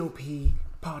B.o.P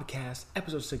podcast,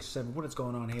 episode 67. What is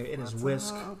going on here? It is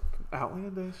Whisk.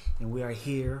 Outlandish. And we are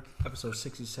here, episode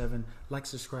 67. Like,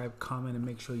 subscribe, comment, and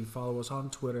make sure you follow us on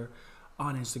Twitter,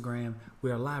 on Instagram.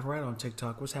 We are live right on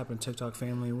TikTok. What's happening, TikTok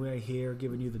family? We are here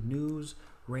giving you the news,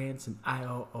 rants, and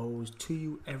IOOs to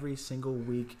you every single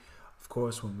week. Of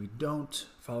course, when we don't,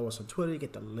 follow us on Twitter. You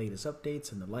get the latest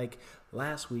updates and the like.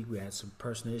 Last week, we had some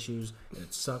personal issues, and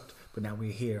it sucked. But now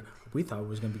we're here. We thought it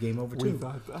was going to be game over, too.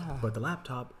 But the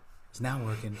laptop is now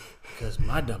working because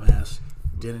my dumbass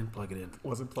didn't plug it in.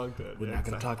 Wasn't plugged in. We're not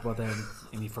going to talk about that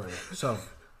any further. So,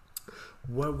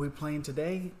 what are we playing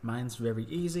today? Mine's very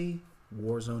easy.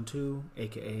 Warzone 2,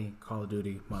 a.k.a. Call of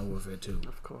Duty Modern Warfare 2.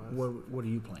 Of course. What are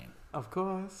you playing? Of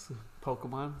course.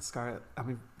 Pokemon Scarlet.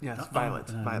 Violet.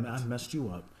 Violet. I messed you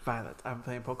up. Violet. I'm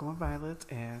playing Pokemon Violet,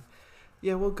 and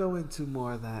yeah, we'll go into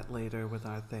more of that later with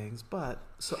our things. But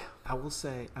I will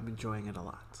say I'm enjoying it a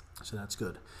lot. So that's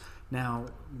good. Now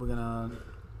we're gonna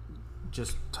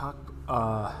just talk.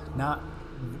 I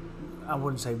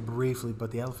wouldn't say briefly,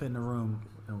 but the elephant in the room.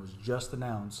 It was just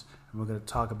announced, and we're gonna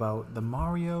talk about the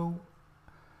Mario.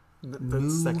 The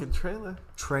second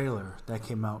trailer that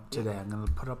came out today. I'm going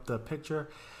to put up the picture.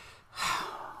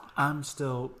 I'm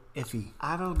still iffy.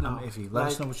 I don't know. I'm iffy. Let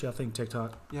us know what y'all think,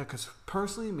 TikTok. Yeah, because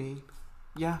personally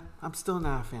I'm still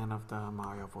not a fan of the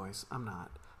Mario voice. I'm not.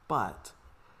 But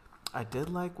I did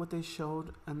like what they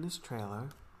showed in this trailer.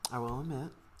 I will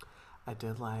admit. I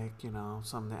did like,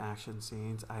 some of the action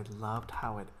scenes. I loved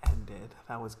how it ended.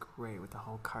 That was great with the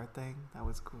whole cart thing. That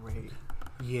was great.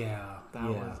 Yeah.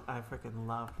 I freaking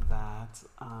loved that.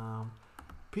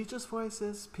 Peach's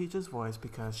voice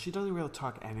because she doesn't really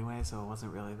talk anyway, so it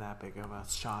wasn't really that big of a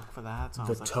shock for that. So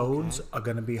the Toads are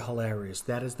going to be hilarious.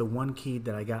 That is the one key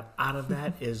that I got out of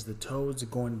that is the Toads are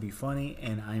going to be funny,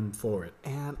 and I'm for it.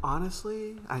 And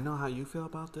honestly, I know how you feel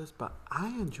about this, but I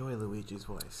enjoy Luigi's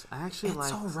voice. I actually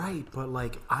it's all right, but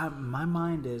my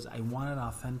mind is I want an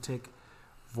authentic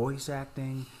voice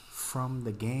acting from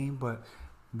the game, but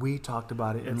we talked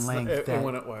about it in length it that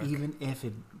wouldn't work. Even if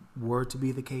it were to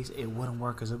be the case, it wouldn't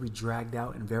work because it'll be dragged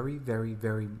out and very, very,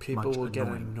 very people will much get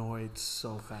annoyed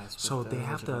so fast. So they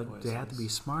have to be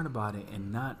smart about it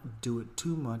and not do it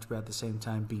too much, but at the same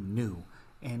time be new.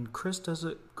 And Chris does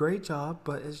a great job,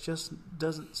 but it just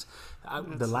doesn't.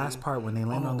 The last part when they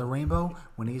land on the rainbow,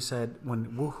 when he said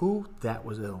woohoo, that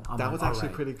was ill. That was actually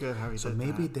pretty good how he did that. So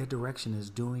maybe their direction is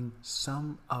doing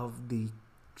some of the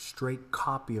straight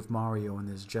copy of Mario and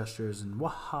his gestures and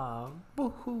waha,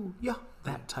 woohoo, yeah,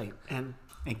 that type, and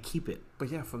keep it. But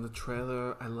yeah, from the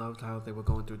trailer, I loved how they were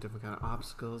going through different kind of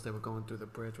obstacles. They were going through the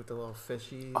bridge with the little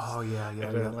fishies. Oh yeah.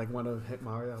 Then, like one of hit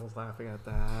Mario, I was laughing at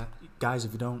that. Guys,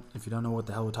 if you don't know what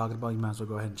the hell we're talking about, you might as well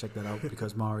go ahead and check that out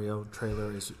because Mario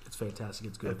trailer it's fantastic.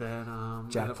 It's good. And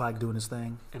then Jack Black doing his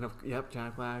thing. And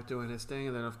Jack Black doing his thing.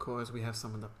 And then of course we have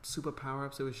some of the super power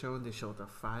ups that we showed. They showed the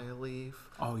fire leaf.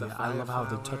 Oh yeah, I love how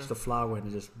they touched the flower and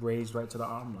it just raised right to the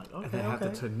arm. Like okay, and they had the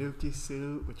Tanuki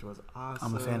suit, which was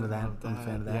awesome. I'm a fan of that. Yeah,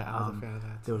 I was a fan of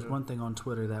that. There was one thing on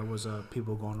Twitter that was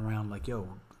people going around like, yo,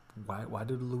 why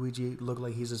did Luigi look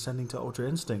like he's ascending to Ultra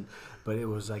Instinct? But it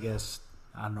was, I guess,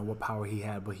 I don't know what power he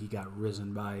had, but he got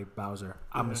risen by Bowser.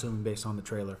 I'm assuming based on the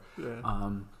trailer. Yeah.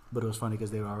 But it was funny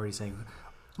because they were already saying,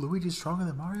 Luigi's stronger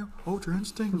than Mario? Ultra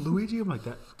Instinct? Luigi? I'm like,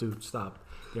 dude, stop.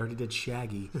 They already did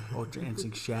Shaggy, Ultra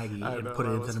Instinct Shaggy, and put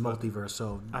it into the multiverse.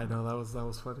 So I know that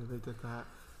was funny. They did that.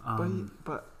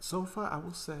 But so far, I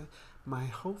will say my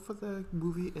hope for the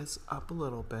movie is up a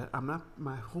little bit.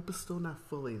 My hope is still not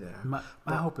fully there. My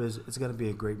hope is it's gonna be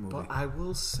a great movie. But I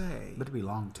will say, but it'll be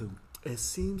long too. It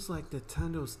seems like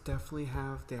Nintendo's definitely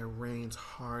have their reins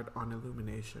hard on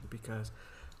Illumination because,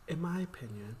 in my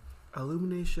opinion,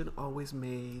 Illumination always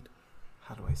made,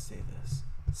 how do I say this,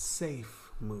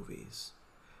 safe movies.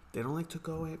 They don't like to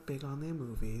go big on their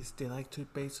movies. They like to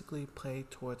basically play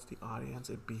towards the audience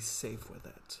and be safe with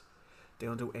it. They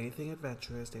don't do anything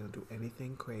adventurous. They don't do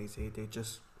anything crazy. They're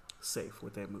just safe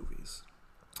with their movies.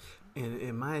 And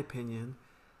in my opinion,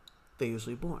 they're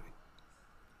usually boring.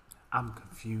 I'm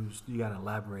confused. You got to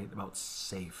elaborate about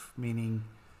safe, meaning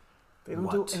they don't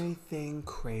do anything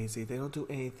crazy. They don't do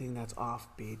anything that's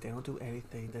offbeat. They don't do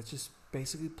anything that's just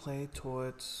basically played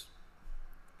towards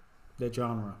the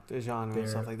genre and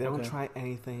stuff like. They don't try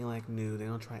anything like new. They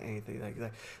don't try anything like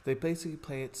that. They basically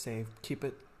play it safe, keep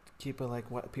it like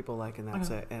what people like, and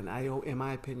that's it. And in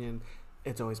my opinion,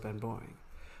 it's always been boring.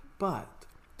 But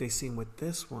they seem with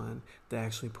this one, they're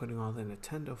actually putting all the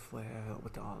Nintendo flair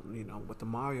with with the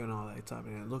Mario and all that stuff.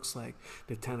 And it looks like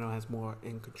Nintendo has more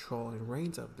in control and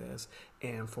reins of this.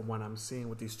 And from what I'm seeing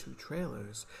with these two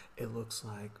trailers, it looks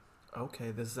like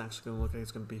okay, this is actually going to look like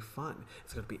it's going to be fun.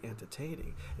 It's going to be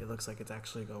entertaining. It looks like it's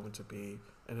actually going to be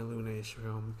an Illumination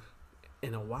film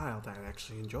in a while that I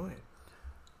actually enjoy.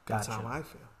 That's Gotcha. how I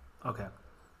feel. Okay.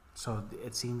 So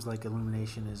it seems like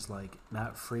Illumination is like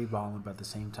not free balling, but at the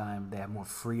same time they have more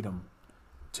freedom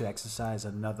to exercise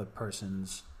another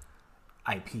person's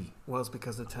IP. Well, it's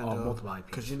because Or multiple Nintendo, IPs.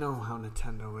 because you know how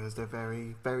Nintendo is. They're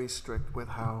very, very strict with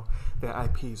how their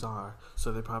IPs are.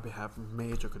 So they probably have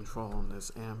major control on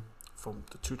this. And from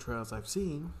the 2 trailers I've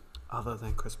seen, other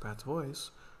than Chris Pratt's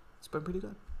voice, it's been pretty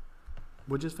good.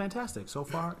 Which is fantastic. So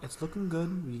far, it's looking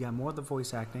good. You got more of the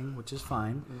voice acting, which is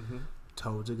fine. Mm-hmm.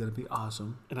 Toads are gonna be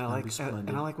awesome. And I Gonna like be splendid.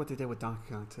 and I like what they did with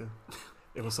Donkey Kong too.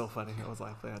 It was so funny. I was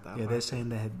laughing at that. Yeah, they're saying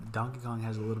that Donkey Kong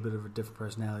has a little bit of a different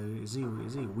personality. Is he a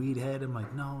weed head? I'm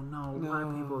like, no, why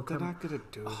people are they're coming? not gonna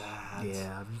do that.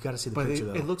 Yeah, you got to see the But picture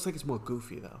though. it looks like it's more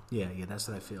goofy though, yeah, that's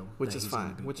what I feel. which that is he's gonna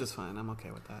fine. be. Which is fine. I'm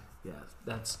okay with that. Yeah,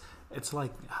 it's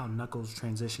like how Knuckles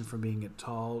transitioned from being a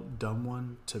tall, dumb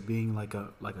one to being like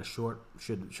a short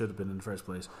should have been in the first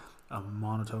place, a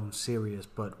monotone, serious,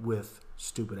 but with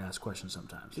stupid ass questions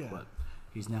sometimes. Yeah. But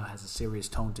he's now has a serious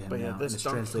tone to him But now, yeah, and this it's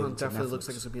Donkey translated Kong to definitely Netflix. looks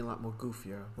like it's gonna be a lot more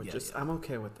goofier. Which Yeah, is yeah. I'm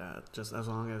okay with that. Just as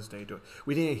long as they do it.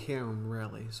 We didn't hear him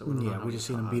really, so we don't know how we he just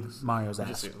seen him beat talks. Mario's We ass.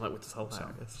 just seen, like, with this whole So,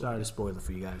 hilarious. sorry to spoil it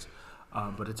for you guys.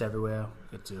 But it's everywhere.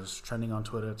 It's just trending on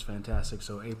Twitter. It's fantastic.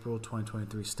 So April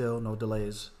 2023, still no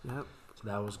delays. Yep, So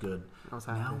that was good. I was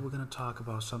happy. Now we're going to talk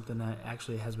about something that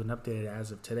actually has been updated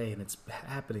as of today, and it's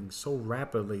happening so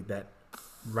rapidly that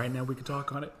right now we can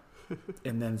talk on it,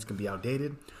 and then it's going to be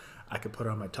outdated. I could put it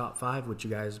on my top 5, which you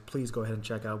guys please go ahead and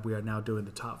check out. We are now doing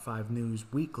the top 5 news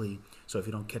weekly, so if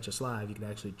you don't catch us live, you can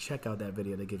actually check out that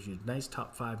video that gives you nice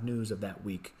top 5 news of that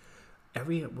week.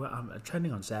 I'm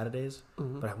trending on Saturdays,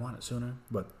 but I want it sooner.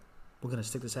 But we're gonna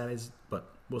stick to Saturdays, but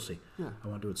we'll see. Yeah. I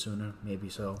want to do it sooner, maybe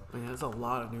so. Yeah, there's a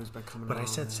lot of news been coming out. But I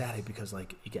said on this. Saturday because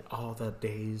like you get all the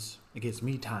days. It gives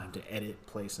me time to edit,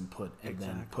 place, and put, and then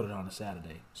Exactly. put it on a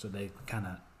Saturday, so they kind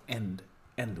of end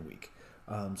the week.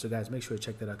 So guys, make sure you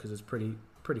check that out because it's pretty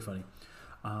funny.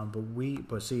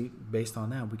 But see, based on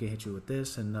that, we can hit you with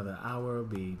this. In another hour will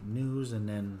be news, and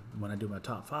then when I do my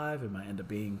top 5, it might end up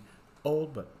being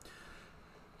old, but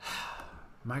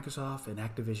Microsoft and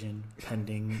Activision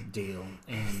pending deal,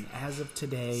 and as of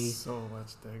today, So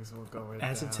much things will go in.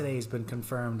 as of today, it's been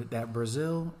confirmed that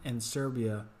Brazil and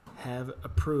Serbia have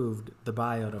approved the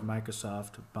buyout of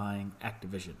Microsoft buying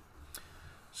Activision.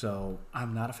 So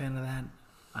I'm not a fan of that.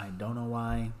 I don't know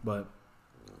why, but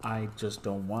I just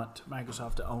don't want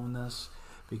Microsoft to own this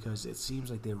because it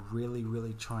seems like they're really,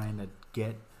 really trying to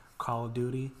get Call of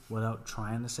Duty without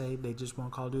trying to say they just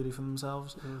want Call of Duty for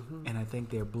themselves. Mm-hmm. And I think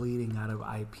they're bleeding out of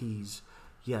IPs.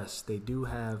 Yes, they do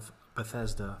have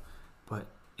Bethesda, but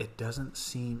it doesn't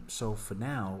seem, so for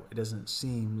now, it doesn't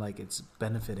seem like it's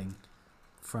benefiting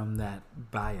from that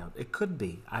buyout. It could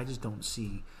be. I just don't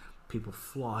see people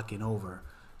flocking over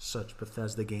such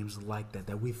Bethesda games like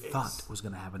that we thought was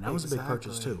going to happen. That was a big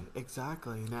purchase too.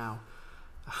 Exactly. Now,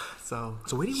 so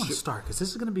where do you want to start? Because this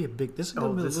is going to be a big, this is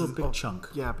going to be a little big chunk.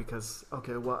 Yeah, because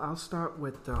okay, well, I'll start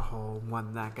with the whole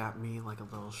one that got me like a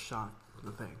little shocked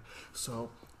thing. So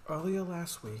earlier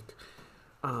last week,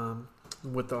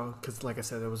 because like I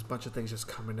said, there was a bunch of things just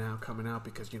coming out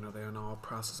because you know they're in all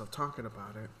process of talking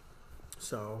about it.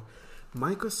 So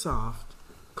Microsoft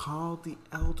called the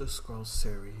Elder Scrolls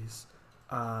series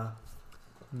a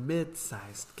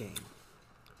mid-sized game.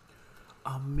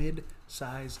 A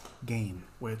mid-sized game.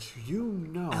 Which you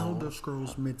know, Elder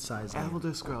Scrolls mid-sized game.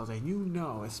 Elder Scrolls, and you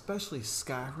know, especially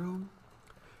Skyrim,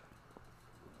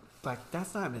 like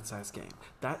that's not a mid-sized game.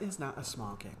 That is not a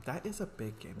small game. That is a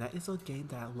big game. That is a game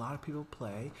that a lot of people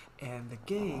play, and the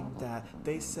game that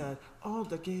they said, oh,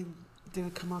 the game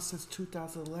didn't come out since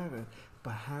 2011,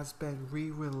 but has been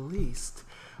re-released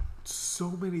so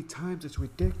many times it's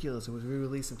ridiculous. It was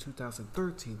re-released in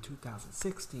 2013,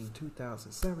 2016,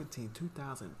 2017,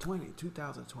 2020,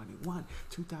 2021,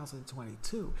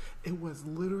 2022. It was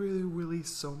literally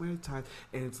released so many times,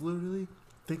 and it's literally,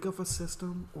 think of a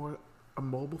system or a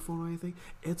mobile phone or anything,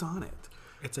 it's on it.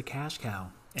 It's a cash cow,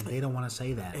 and they don't want to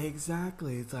say that.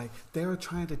 Exactly. It's like they're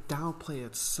trying to downplay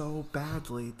it so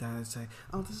badly that it's like,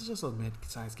 oh, this is just a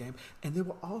mid-sized game. And they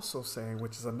were also saying,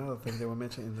 which is another thing they were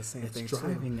mentioning in the same thing It's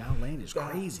driving outlandish, that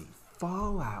crazy.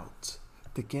 Fallout,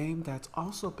 the game that's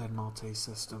also been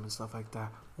multi-system and stuff like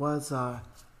that, was a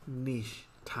niche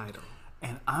title.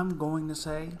 And I'm going to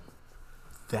say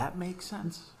that makes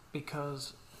sense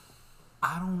because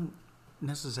I don't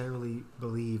necessarily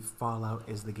believe Fallout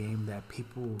is the game that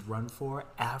people will run for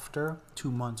after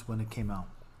 2 months when it came out.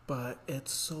 but it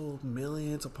sold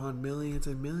millions upon millions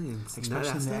and millions.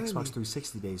 Especially in the Xbox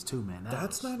 360 days too, man.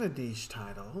 That's not a niche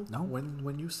title. No.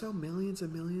 When you sell millions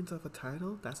and millions of a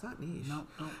title, that's not niche. No.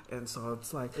 And so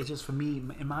it's like, It's just, for me,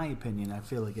 in my opinion, I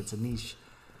feel like it's a niche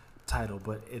title,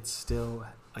 but it's still,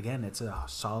 again, it's a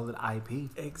solid IP.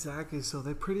 exactly. So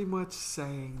they're pretty much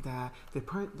saying that they're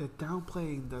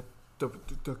downplaying the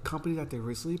company that they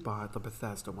recently bought, the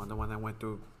Bethesda one, the one that went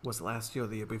through, was last year or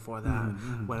the year before that,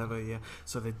 whatever year.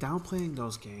 So they're downplaying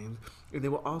those games, and they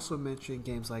were also mentioning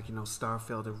games like,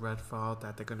 Starfield and Redfall,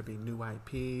 that they're going to be new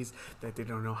IPs, that they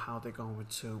don't know how they're going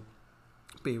to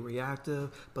be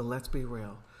reactive. But let's be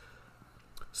real,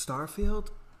 Starfield,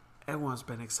 everyone's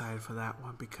been excited for that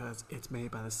one because it's made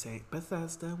by the same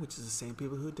Bethesda, which is the same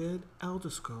people who did Elder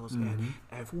Scrolls, and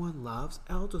everyone loves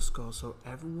Elder Scrolls, so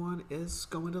everyone is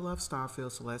going to love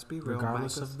Starfield. So let's be real,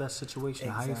 Regardless of that situation,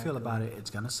 how you feel about it,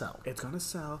 it's gonna sell. It's gonna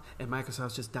sell, and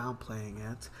Microsoft's just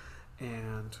downplaying it.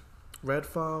 And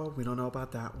Redfall, we don't know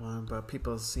about that one, but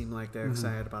people seem like they're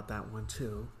excited about that one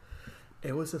too.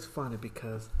 It was just funny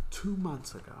because 2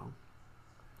 months ago,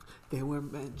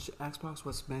 Xbox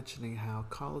was mentioning how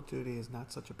Call of Duty is not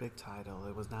such a big title.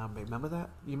 It was now big. Remember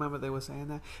that? You remember they were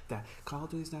saying that Call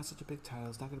of Duty is not such a big title.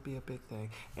 It's not going to be a big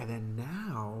thing. And then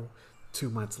now, 2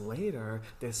 months later,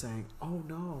 they're saying, "Oh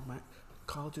no,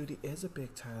 Call of Duty is a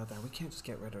big title that we can't just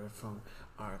get rid of it from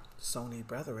our Sony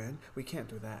brethren. We can't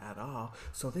do that at all."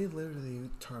 So they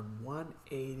literally turned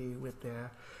 180 with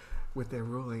their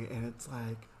ruling, and it's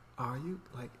like, are you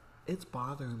like? It's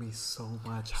bothering me so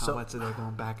much how much they're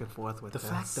going back and forth with the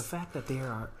fact that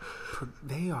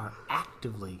they are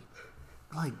actively,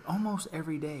 like almost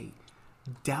every day,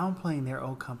 downplaying their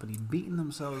own company, beating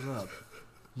themselves up,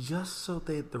 just so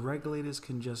the regulators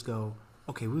can just go,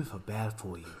 okay, we feel bad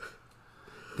for you.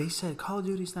 They said Call of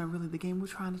Duty's not really the game we're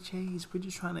trying to chase. We're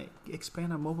just trying to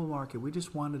expand our mobile market. We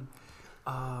just wanted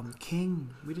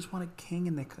King. We just wanted King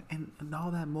and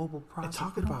all that mobile process.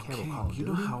 Talking about King, you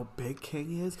know how big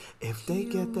King is? If they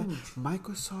get that,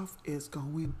 Microsoft is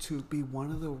going to be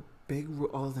one of the big,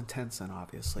 other than Tencent,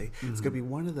 obviously, it's going to be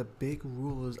one of the big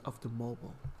rulers of the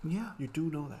mobile. Yeah. You do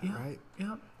know that, right?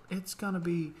 Yeah. It's going to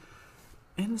be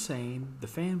insane. The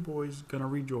fanboys going to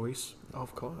rejoice.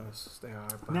 Of course, they are.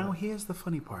 But now, here's the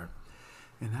funny part.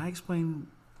 And I explain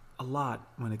a lot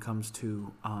when it comes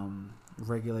to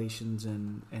regulations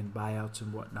and buyouts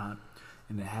and whatnot,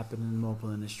 and it happened in the mobile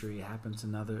industry, it happens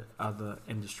in other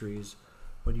industries.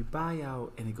 When you buy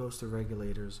out and it goes to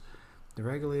regulators, the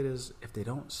regulators, if they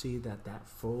don't see that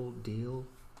full deal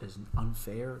is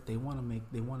unfair, they want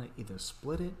to either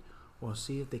split it or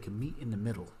see if they can meet in the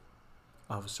middle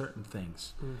of certain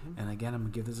things. And again, I'm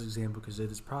gonna give this example because it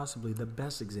is possibly the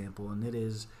best example, and it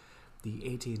is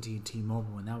the AT&T and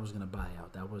T-Mobile when that was going to buy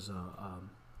out. That was a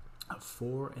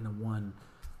 4-in-1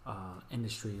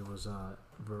 industry. It was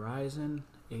Verizon,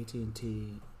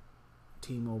 AT&T,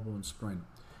 T-Mobile, and Sprint.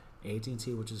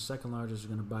 AT&T, which is the second largest, is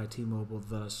going to buy T-Mobile.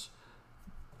 Thus,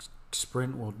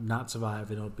 Sprint will not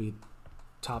survive. It'll be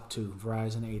top two,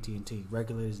 Verizon, AT&T.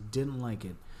 Regulators didn't like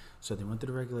it, so they went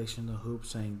through the regulation, the hoop,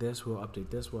 saying we'll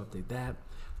update this, we'll update that.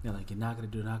 They're like, you're not going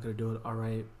to do it. All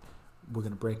right. We're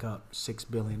going to break up. $6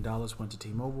 billion went to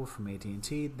T-Mobile from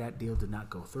AT&T. That deal did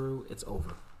not go through. It's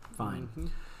over. Fine.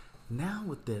 Now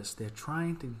with this, they're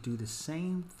trying to do the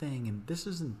same thing, and this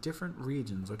is in different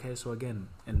regions. Okay, so again,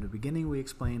 in the beginning we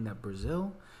explained that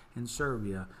Brazil and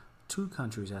Serbia, 2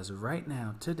 countries as of right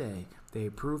now, today, they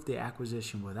approved the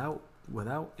acquisition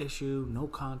without issue, no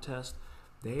contest.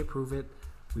 They approve it.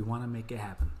 We want to make it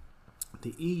happen.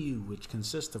 The EU, which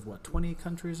consists of 20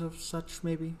 countries of such,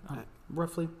 maybe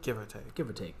roughly, give or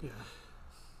take. Yeah,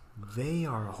 they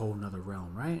are a whole nother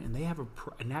realm, right? And they have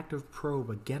an active probe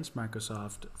against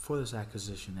Microsoft for this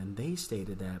acquisition, and they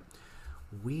stated that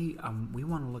we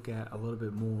want to look at a little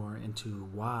bit more into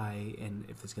why and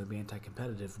if it's going to be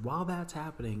anti-competitive. While that's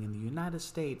happening in the United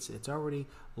States, it's already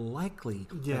likely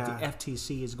that the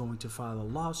FTC is going to file a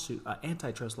lawsuit, an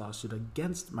antitrust lawsuit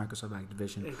against Microsoft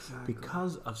Activision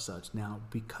because of such. Now,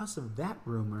 because of that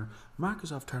rumor,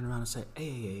 Microsoft turned around and said,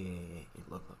 hey,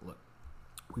 look.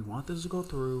 We want this to go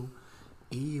through.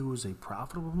 EU is a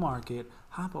profitable market.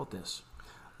 How about this?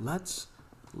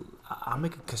 I'll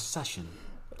make a concession.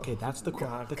 Okay, that's the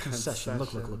concession.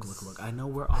 Look. I know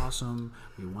we're awesome.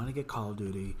 We want to get Call of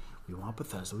Duty. We want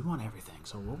Bethesda. We want everything.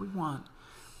 So what we want,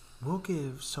 we'll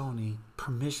give Sony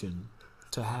permission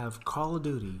to have Call of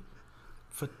Duty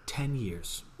for 10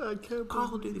 years.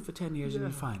 Call of Duty for 10 years and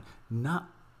be fine.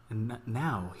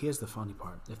 Now, here's the funny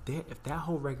part. If that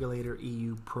whole regulator,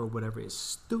 EU, probe, whatever, is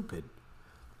stupid,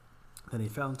 then they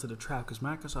fell into the trap because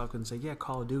Microsoft can say, yeah,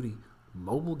 Call of Duty,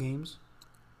 mobile games.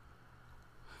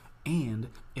 And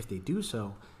if they do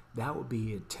so, that would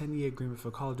be a 10-year agreement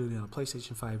for Call of Duty on a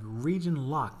PlayStation 5 region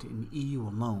locked in EU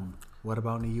alone. What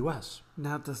about in the US?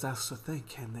 Now, that's the thing.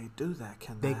 Can they do that?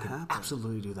 Can They that can happen?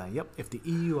 absolutely do that. Yep. If the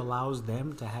EU allows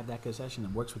them to have that concession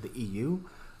and works with the EU,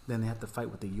 then they have to fight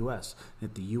with the US. And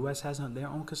if the US has their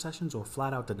own concessions or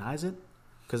flat out denies it,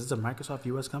 because it's a Microsoft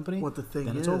US company, What the thing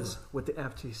then is, it's over. with the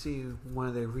FTC, one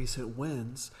of their recent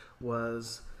wins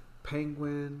was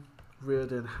Penguin,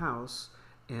 Reardon House,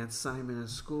 and Simon and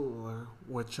Schooler,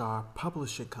 which are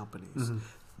publishing companies. Mhm.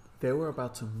 They were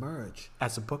about to merge.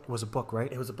 As a book was a book,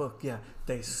 right? It was a book, yeah.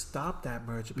 They stopped that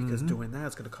merger because doing that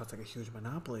is going to cause like a huge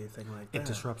monopoly thing like that. It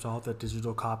disrupts all the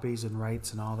digital copies and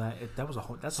rights and all that. That's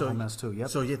a So- whole mess too. Yep.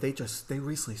 So yeah, they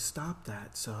recently stopped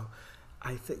that. So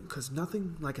I think because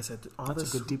nothing, like I said, all That's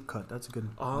this a good deep cut. That's a good.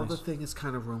 all nice. the thing is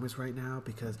kind of rumors right now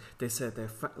because they said that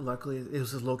luckily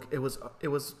it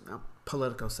was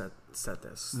Politico said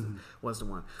this was the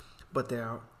one, but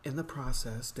they're in the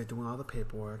process. They're doing all the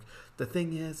paperwork. The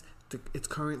thing is, it's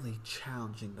currently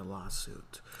challenging the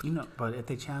lawsuit. But if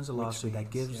they challenge the Which lawsuit,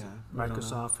 that means, gives yeah, I don't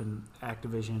Microsoft and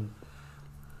Activision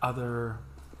other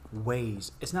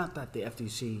ways. It's not that the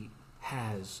FTC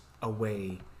has a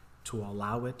way to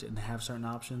allow it and have certain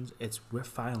options. It's we're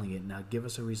filing it now. Give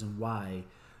us a reason why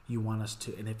you want us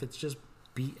to. And if it's just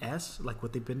BS, like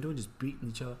what they've been doing, just beating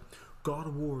each other. God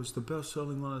of War is the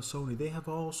best-selling line of Sony. They have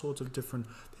all sorts of different.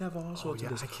 They have all sorts of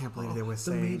this. I can't believe they were the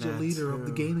saying major that leader of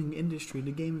the too. gaming industry, the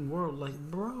gaming world. Like,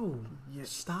 bro, Yeah.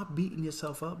 stop beating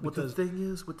yourself up. What the Because thing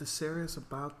is, what the serious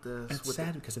about this, it's with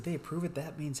sad because if they approve it,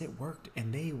 that means it worked,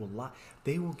 and they will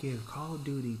They will give Call of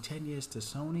Duty 10 years to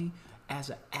Sony as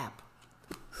an app.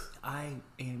 I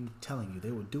am telling you,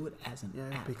 they will do it as an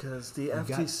app. because the got-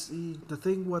 FTC, the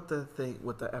thing with the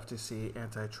FTC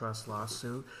antitrust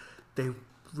lawsuit, they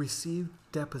received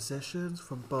depositions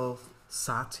from both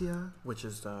Satya, which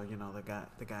is the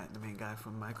main guy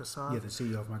from Microsoft, Yeah, the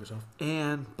CEO of Microsoft.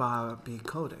 and Bobby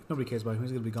Kotick. Nobody cares about him.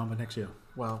 He's going to be gone by next year.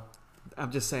 Well,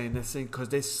 I'm just saying this thing because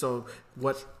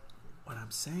what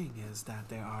I'm saying is that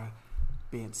they are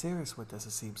being serious with this.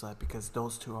 It seems like because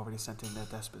those two already sent in their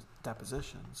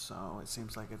depositions, so it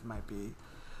seems like it might be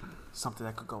something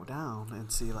that could go down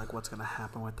and see like what's going to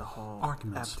happen with the whole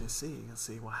Arguments. FTC and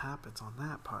see what happens on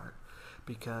that part.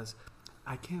 Because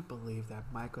I can't believe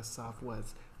that Microsoft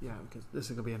was because this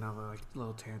is going to be another like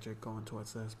little tangent going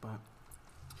towards this, but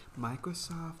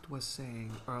Microsoft was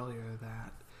saying earlier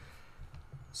that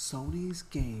Sony's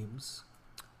games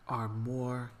are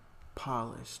more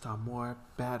polished, are more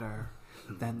better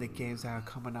than the games that are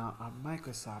coming out on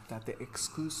Microsoft, that the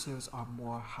exclusives are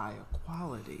more higher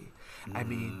quality. I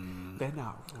mean, they're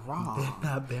not wrong.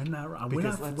 They're not wrong.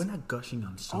 Because We're not gushing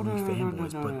on Sony no,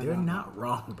 fanboys, no, but no, they're no. not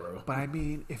wrong, bro. But I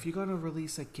mean, if you're gonna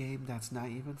release a game that's not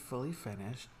even fully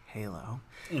finished, Halo,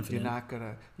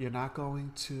 Infinite. you're not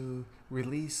going to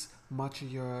release much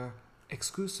of your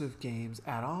exclusive games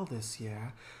at all this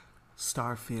year,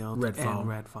 Starfield Redfall. and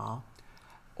Redfall,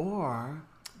 or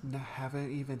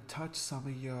haven't even touched some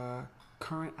of your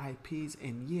current IPs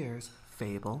in years,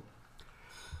 Fable.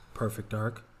 Perfect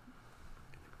Dark.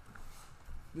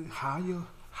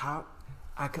 How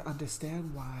I can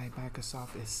understand why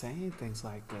Microsoft is saying things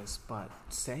like this, but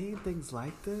saying things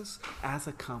like this as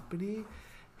a company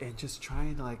and just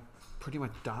trying to like pretty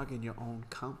much dog in your own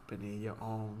company, your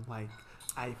own like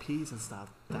IPs and stuff,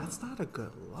 that's not a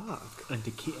good look. And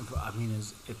to keep, I mean,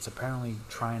 it's apparently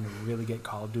trying to really get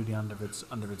Call of Duty under its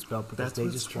belt because That's they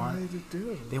what just it's trying want to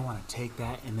do. they want to take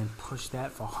that and then push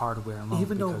that for hardware alone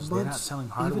Even though because they're not selling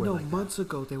hardware even though like months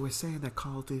ago they were saying that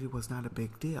Call of Duty was not a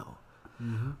big deal,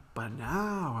 but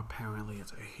now apparently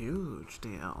it's a huge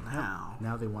deal.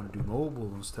 Now they want to do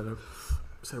mobile instead of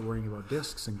worrying about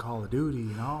discs and Call of Duty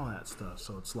and all that stuff.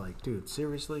 So it's like, dude,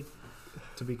 seriously,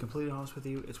 to be completely honest with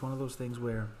you, it's one of those things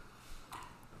where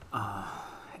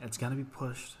it's gonna be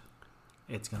pushed.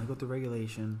 It's gonna go through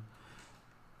regulation.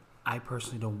 I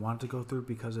personally don't want it to go through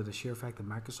because of the sheer fact that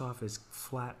Microsoft is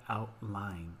flat out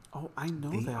lying. Oh, I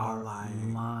know They they are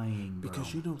lying. lying, bro.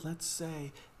 Because let's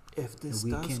say if this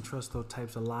we does, can't trust those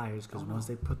types of liars because Oh, once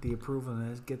no. they put the approval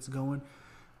and it gets going,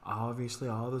 obviously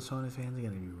all the Sony fans are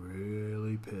gonna be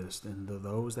really pissed, and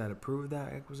those that approve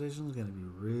that acquisition is gonna be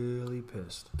really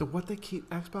pissed. what they keep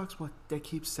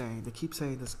saying, they keep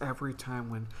saying this every time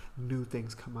when new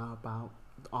things come out about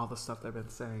all the stuff they've been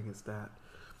saying is that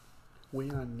we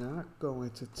are not going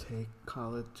to take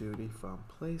Call of Duty from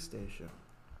PlayStation.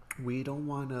 We don't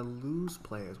want to lose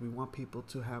players. We want people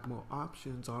to have more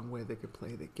options on where they could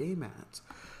play the game at.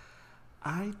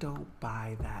 I don't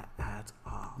buy that at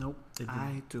all. Nope.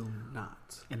 I do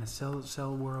not. In the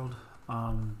cell world,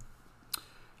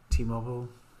 T-Mobile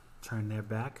turned their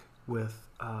back with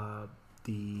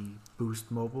the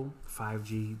Boost Mobile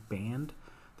 5G band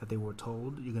that they were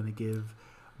told you're going to give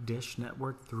Dish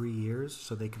Network 3 years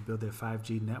so they can build their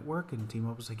 5G network. And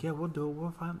T-Mobile was like, yeah, we'll do it.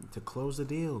 We'll find to close the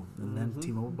deal. And then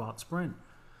T-Mobile bought Sprint.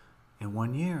 In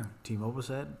 1 year, T-Mobile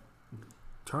said,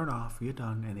 turn off, you're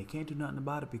done. And they can't do nothing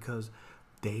about it because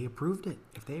they approved it.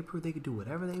 If they approved, they could do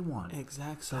whatever they want.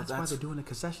 Exactly. So that's why they're doing a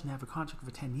concession. They have a contract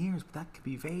for 10 years, but that could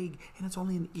be vague, and it's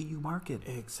only in the EU market.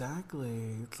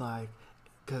 Exactly. It's like,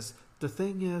 because the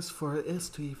thing is, for us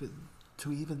to even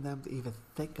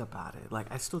think about it,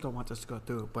 like, I still don't want this to go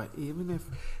through, but even if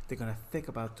they're going to think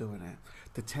about doing it,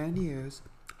 the 10 years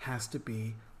has to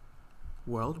be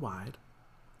worldwide.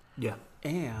 Yeah.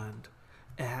 And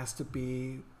it has to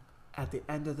be, at the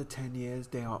end of the 10 years,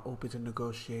 they are open to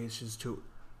negotiations to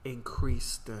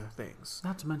increase the things.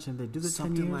 Not to mention, they do the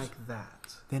Something 10 years. like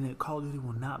that. Then Call of Duty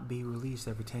will not be released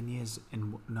every 10 years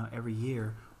and not every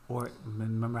year. Or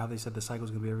remember how they said the cycle is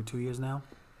going to be every 2 years now?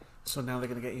 So now they're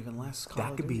going to get even less Call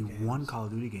That of could Duty be games. one Call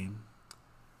of Duty game.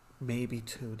 Maybe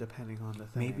two, depending on the thing.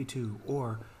 Maybe two.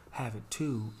 Or have it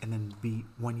 2 and then be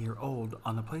 1 year old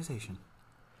on the PlayStation.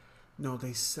 No,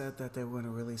 they said that they were going to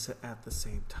release it at the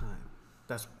same time.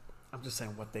 I'm just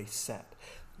saying what they said.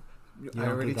 I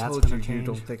already told you you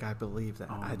don't think I believe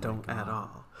that. I don't at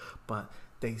all. But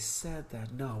they said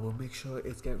that, no, we'll make sure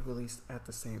it's get released at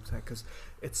the same time. Because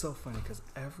it's so funny, because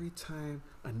every time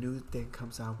a new thing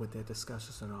comes out with their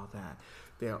discussions and all that,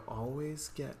 they'll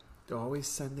always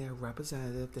send their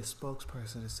representative, their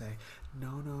spokesperson to say,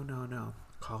 no.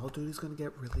 Call of Duty is going to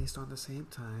get released on the same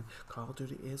time. Call of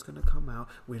Duty is going to come out.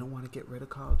 We don't want to get rid of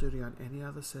Call of Duty on any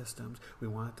other systems. We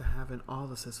want it to have in all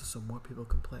the systems so more people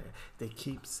can play it. They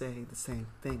keep saying the same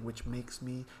thing, which makes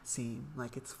me seem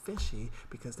like it's fishy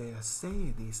because they are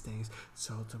saying these things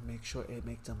so to make sure it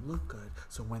makes them look good.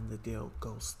 So when the deal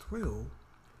goes through,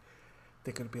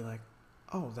 they're going to be like,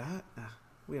 oh, that...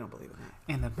 we don't believe in that.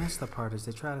 And the messed up part is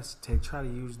they try to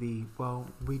use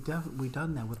we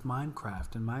done that with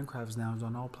Minecraft, and Minecraft now is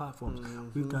on all platforms. Mm-hmm.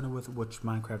 We've done it with which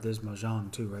Minecraft is Mahjong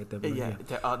too, right?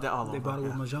 They're all they bought it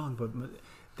with Mahjong, but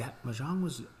that Mahjong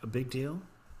was a big deal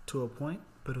to a point,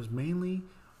 but it was mainly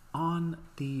on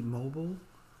the mobile,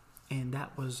 and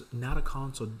that was not a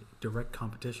console direct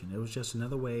competition. It was just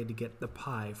another way to get the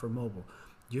pie for mobile.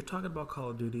 You're talking about Call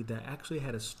of Duty that actually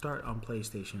had a start on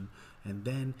PlayStation, and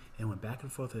then it went back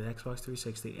and forth to the Xbox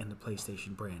 360 and the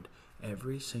PlayStation brand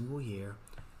every single year.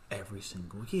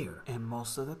 And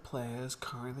most of the players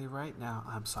currently right now,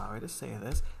 I'm sorry to say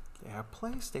this, they are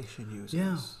PlayStation users.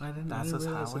 Yeah, I didn't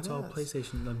realize it's all is.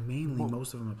 PlayStation. Mainly,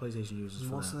 most of them are PlayStation users.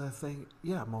 Most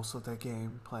of the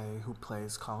gameplay who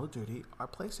plays Call of Duty are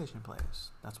PlayStation players.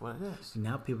 That's what it is. And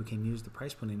now people can use the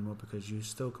price point anymore because you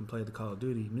still can play the Call of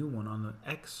Duty new one on the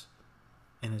X,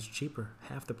 and it's cheaper,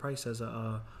 half the price as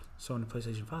a Sony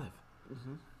PlayStation 5.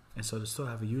 Mm-hmm. And so to still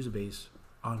have a user base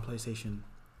on PlayStation,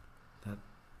 that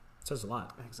says a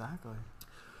lot. Exactly.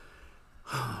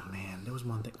 Oh man, there was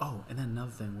one thing. Oh, and then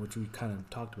another thing which we kind of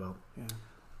talked about. Yeah.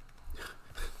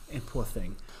 And poor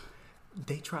thing,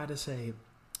 they tried to say,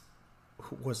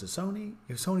 was it Sony?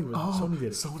 If Sony did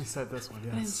it. Sony said this one.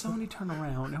 Yes. And then Sony turned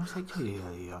around and I was like,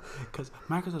 yeah, because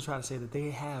Microsoft tried to say that they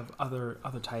have other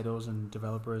titles and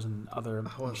developers and other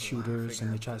shooters,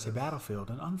 and they try to say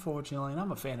Battlefield. And unfortunately, and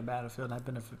I'm a fan of Battlefield, and I've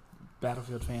been a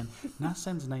Battlefield fan not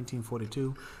since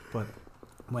 1942, but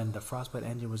when the Frostbite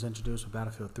engine was introduced with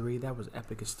Battlefield 3, that was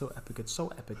epic. It's still epic. It's so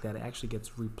epic that it actually gets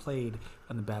replayed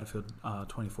on the Battlefield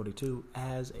 2042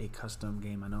 as a custom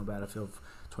game. I know Battlefield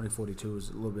 2042 is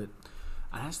a little bit...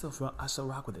 And I still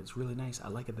rock with it. It's really nice. I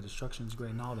like it. The destruction's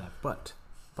great and all that. But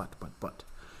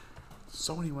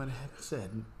Sony went ahead and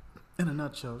said, in a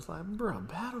nutshell, it's like, bro,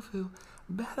 Battlefield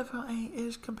ain't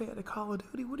ish compared to Call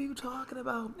of Duty. What are you talking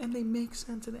about? And they make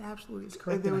sense, and absolutely it's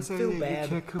correct. And they were saying you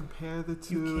can't compare the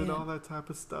two and all that type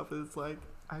of stuff. It's like,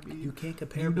 I mean, you can't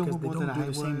compare because they don't do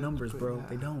the same numbers, bro. Yeah,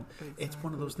 they don't. Exactly. It's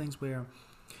one of those things where,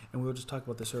 and we were just talking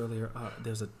about this earlier.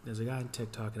 There's a guy on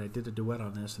TikTok, and I did a duet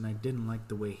on this, and I didn't like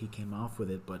the way he came off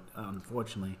with it, but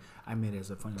unfortunately, I made it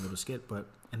as a funny little skit. But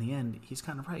in the end, he's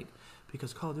kind of right.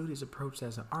 Because Call of Duty is approached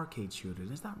as an arcade shooter.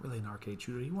 And it's not really an arcade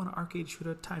shooter. You want an arcade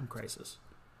shooter, Time Crisis,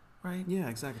 right? Yeah,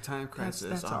 exactly. Time Crisis.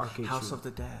 That's an arcade House shooter. of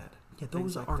the Dead. Yeah,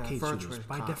 those are arcade shooters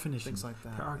by definition. Things like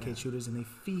that. They're arcade shooters, and they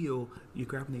feel, you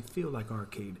grab them, they feel like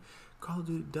arcade. Call of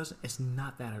Duty doesn't. It's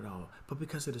not that at all. But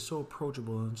because it is so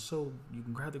approachable and so you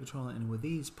can grab the controller and with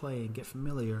ease play and get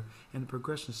familiar, and the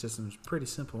progression system is pretty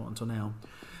simple until now.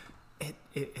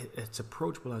 It's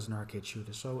approachable as an arcade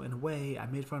shooter. So in a way, I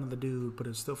made fun of the dude, but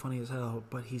it's still funny as hell.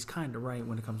 But he's kind of right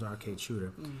when it comes to arcade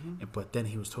shooter. Mm-hmm. But then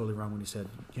he was totally wrong when he said,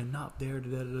 "You're not there."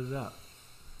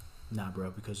 Nah,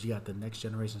 bro, because you got the next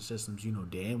generation systems, you know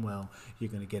damn well you're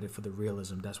going to get it for the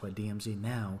realism. That's why DMZ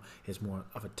now is more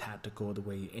of a tactical, the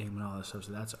way you aim and all that stuff.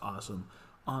 So that's awesome.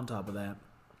 On top of that,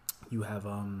 you have,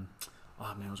 oh man,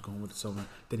 I was going with it so much.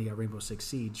 Then you got Rainbow Six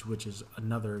Siege, which is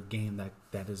another game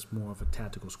that is more of a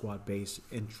tactical squad-based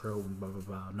intro and blah, blah,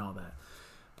 blah, and all that.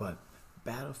 But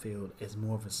Battlefield is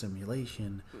more of a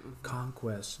simulation,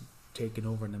 conquest, taking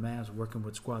over in the maps, working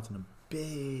with squads in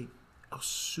a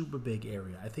super big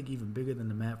area. I think even bigger than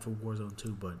the map for Warzone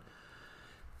 2, but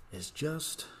it's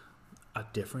just a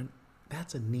different,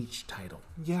 that's a niche title.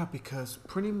 Yeah, because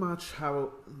pretty much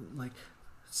how, like,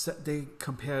 they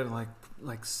compared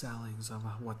like sellings of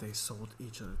what they sold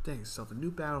each of the things. So the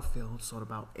new Battlefield sold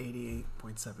about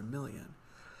 88.7 million.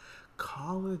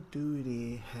 Call of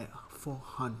Duty hit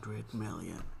 400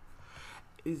 million.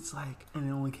 It's like, and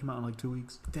it only came out in like 2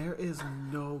 weeks. There is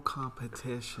no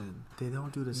competition. They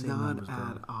don't do the same None numbers, bro.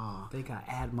 at all. They got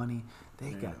ad money.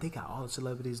 They got all the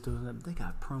celebrities doing it. They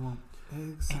got promo.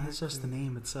 Exactly. And it's just the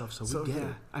name itself, so we get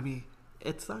it. I mean,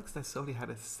 it sucks that Sony had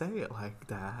to say it like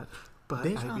that. But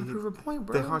they're trying to prove a point,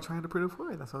 bro. They are trying to prove a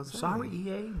point. That's what I'm saying. Sorry,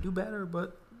 EA, do better,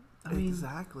 but I mean,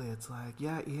 exactly. It's like,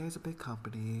 yeah, EA is a big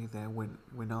company.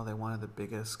 We know they're one of the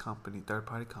biggest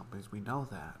third-party companies. We know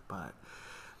that, but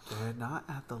they're not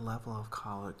at the level of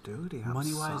Call of Duty.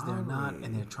 Money-wise, they're not,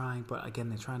 and they're trying. But again,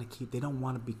 they're trying to keep. They don't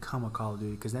want to become a Call of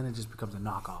Duty because then it just becomes a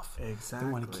knockoff. Exactly.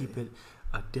 They want to keep it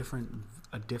a different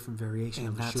variation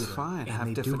and of the shooter. That's fine. And have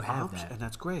they different do have options, that. and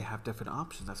that's great. Have different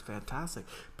options. That's fantastic.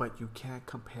 But you can't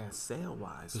compare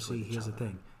sale-wise. You see, here's the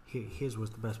thing. Here's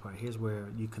what's the best part. Here's where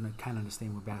you can kind of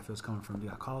understand where Battlefield's coming from. You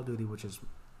got Call of Duty, which is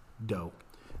dope.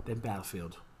 Then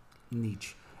Battlefield,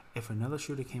 niche. If another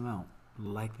shooter came out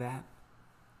like that,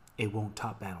 it won't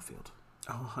top Battlefield.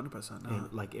 Oh, 100%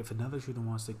 not. Like, if another shooter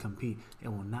wants to compete, it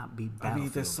will not beat Battlefield. I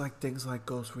mean, there's like things like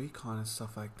Ghost Recon and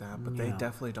stuff like that, but they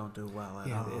definitely don't do well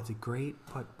at all. Yeah, it's a great,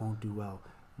 but won't do well.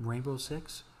 Rainbow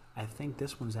Six, I think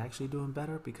this one's actually doing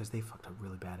better because they fucked up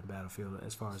really bad in Battlefield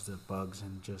as far as the bugs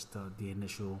and just the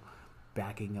initial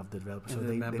backing of the developers. So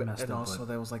they messed up. And also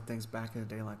there was like things back in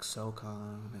the day like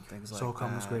SOCOM and things like that.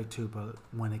 SOCOM was great too, but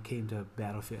when it came to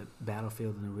Battlefield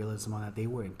and the realism on that, they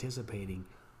were anticipating.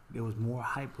 It was more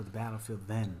hype with Battlefield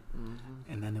then,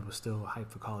 and then it was still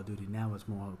hype for Call of Duty. Now it's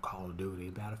more Call of Duty,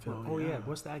 Battlefield. Oh yeah,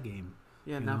 what's that game?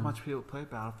 Yeah, not much people play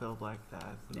Battlefield like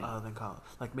that other than Call.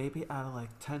 Like maybe out of like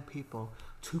 10 people,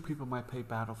 2 people might play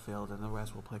Battlefield, and the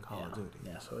rest will play Call of Duty.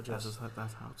 Yeah, so that's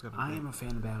how it's gonna be. I am a fan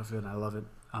of Battlefield. I love it,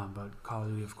 but Call of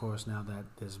Duty, of course, now that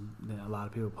there's a lot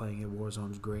of people playing it,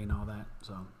 Warzone's great and all that.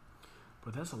 So,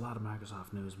 but that's a lot of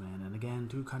Microsoft news, man. And again,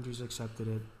 2 countries accepted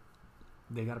it.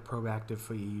 They got a proactive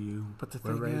for EU. But the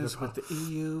thing is, with the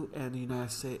EU and the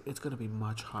United States, it's going to be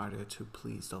much harder to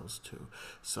please those two.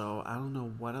 So I don't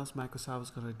know what else Microsoft is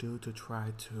going to do to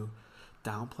try to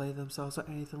downplay themselves or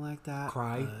anything like that.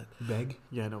 Cry, beg.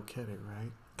 Yeah, no kidding,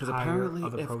 right? Because apparently,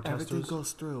 if everything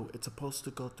goes through, it's supposed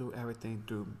to go through everything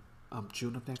through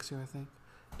June of next year, I think.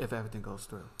 If everything goes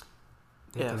through.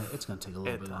 It's going to take a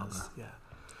little bit longer. Yeah.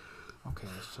 Okay,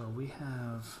 so we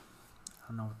have...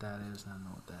 I don't know what that is. I don't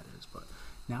know what that is, but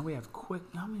now we have quick.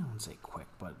 I mean, I wouldn't say quick,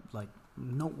 but like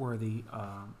noteworthy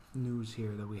news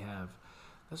here that we have.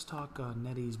 Let's talk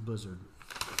NetEase Blizzard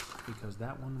because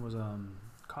that one was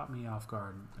caught me off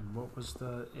guard. And what was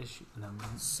the issue? And then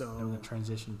we're gonna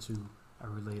transition to a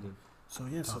related. So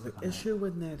the issue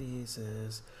with NetEase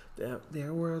is that they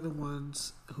were the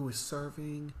ones who were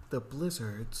serving the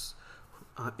Blizzards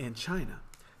in China.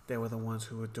 They were the ones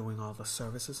who were doing all the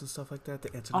services and stuff like that,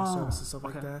 the internet services and stuff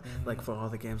like that, like for all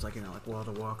the games, like like World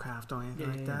of Warcraft or anything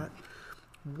like that.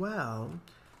 Well,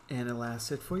 and it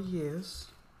lasted for years,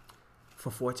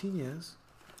 for 14 years.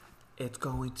 It's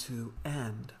going to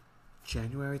end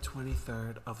January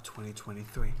 23rd of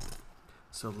 2023.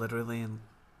 So literally in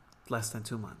less than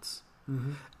 2 months.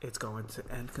 It's going to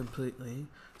end completely.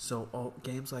 So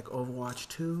games like Overwatch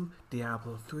 2,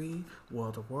 Diablo 3,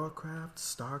 World of Warcraft,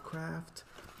 StarCraft,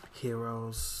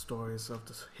 Heroes of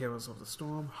the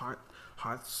Storm,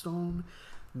 Hearthstone,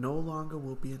 no longer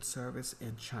will be in service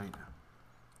in China.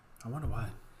 I wonder why.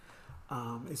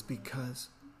 It's because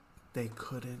they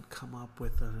couldn't come up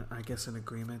with an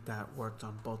agreement that worked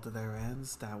on both of their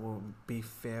ends that will be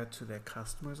fair to their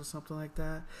customers or something like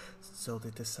that. So they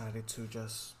decided to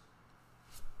just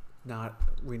not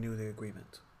renew the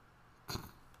agreement.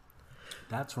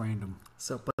 That's random.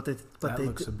 So, but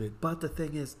the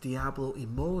thing is, Diablo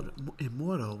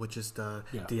Immortal, which is the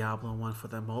Diablo one for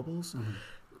their mobiles,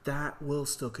 that will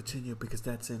still continue because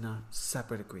that's in a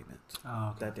separate agreement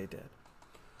that they did.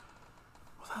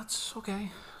 Well, That's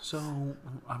okay. So,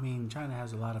 I mean, China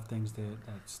has a lot of things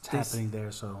that's happening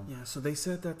there. So yeah, so they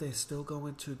said that they're still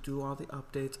going to do all the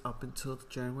updates up until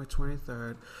January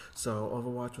 23rd. So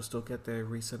Overwatch will still get their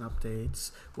recent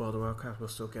updates. World of Warcraft will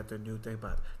still get their new thing,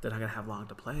 but they're not gonna have long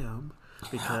to play them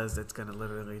because it's gonna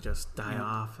literally just die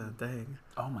off and thing.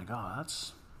 Oh my God,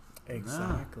 that's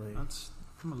exactly. That's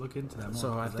I'm gonna look into that more.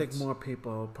 So I think more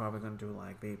people are probably gonna do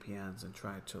like VPNs and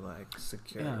try to like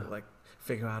secure like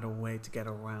figure out a way to get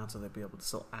around so they'll be able to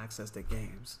still access their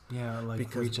games. Yeah,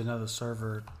 like reach another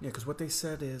server. Yeah, because what they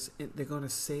said is they're going to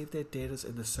save their data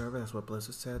in the server. That's what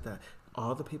Blizzard said, that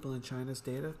all the people in China's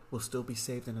data will still be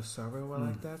saved in a server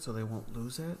like that, so they won't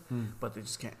lose it, but they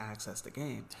just can't access the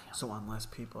game. Damn. So unless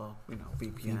people,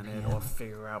 VPN it or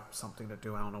figure out something to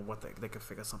do, I don't know what they could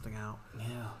figure something out. Yeah,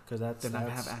 because they're not going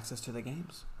to have access to the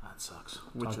games. That sucks.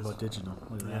 Which Talk is about digital.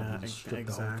 Look at that. They just stripped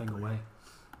the whole thing away.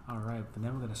 All right, but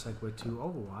then we're going to segue to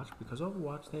Overwatch, because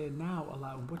Overwatch, they now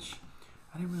allow, which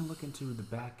I didn't really look into the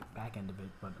back end of it,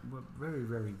 but very,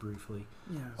 very briefly.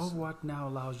 Yes. Overwatch now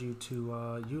allows you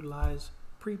to utilize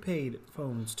prepaid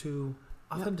phones to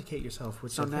authenticate yourself,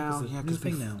 which I think is a new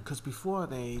thing now. Because before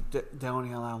they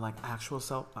only allow like actual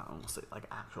cell phones.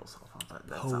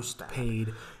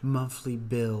 Postpaid monthly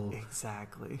bill.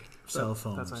 Exactly. Cell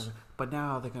phones. That's but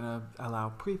now they're gonna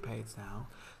allow prepaids now.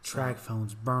 Track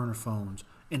phones, burner phones,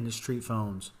 in the street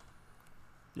phones.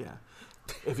 Yeah.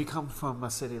 If you come from a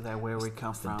city where we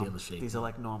come from, these are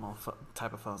like normal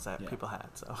type of phones that people had.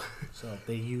 So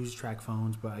they use track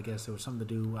phones, but I guess there was something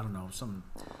to do. I don't know.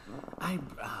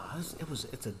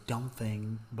 It's a dumb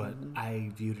thing, but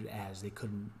I viewed it as they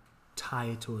couldn't tie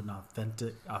it to an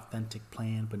authentic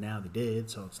plan, but now they did.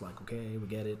 So it's like, okay, we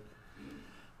get it.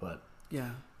 But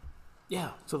yeah.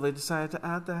 So they decided to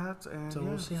add that, and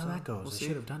we'll see how that goes. They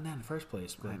should have done that in the first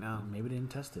place, but maybe they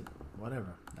didn't test it.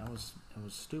 Whatever. It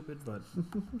was stupid, but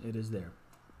it is there.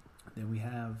 Then we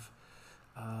have,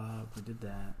 we did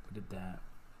that.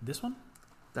 This one?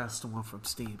 That's the one from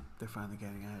Steam. They're finally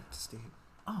getting added to Steam.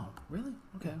 Oh, really?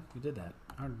 Okay, we did that.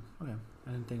 Okay,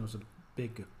 I didn't think it was a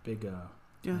big.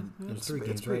 Yeah, it was 3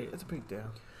 games, right? It's a big deal.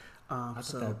 I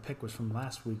thought that pick was from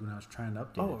last week when I was trying to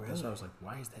update it. Oh, really? So I was like,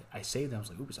 why is that? I saved that. I was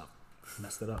like, Ubisoft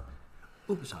messed it up.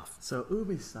 Ubisoft. So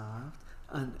Ubisoft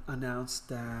announced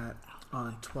that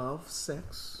on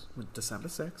December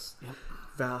 6th,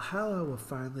 Valhalla will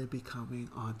finally be coming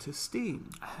onto Steam.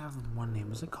 I have one name.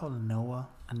 Was it called Anoa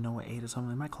 8 or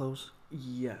something? Am I close?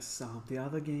 Yes. The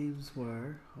other games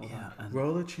were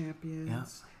Roller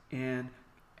Champions and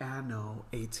Anno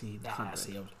 1800.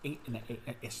 See, it was 8 and 8.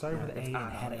 It started with an A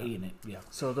and it had an A in it. Yeah.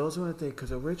 So those were the things,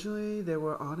 because originally they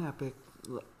were on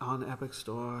Epic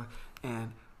Store,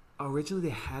 and originally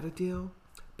they had a deal,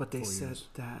 but they said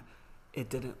that it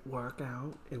didn't work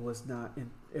out. It was not.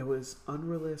 It was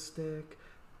unrealistic.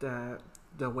 That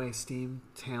the way Steam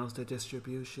handles their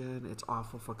distribution, it's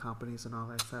awful for companies and all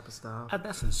that type of stuff.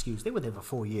 That's an excuse. They were there for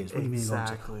 4 years. What do you mean?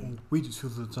 Exactly. We just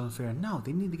feel it's unfair. No,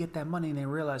 they need to get that money, and they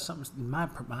realize something. In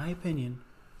my opinion,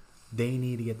 they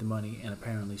need to get the money, and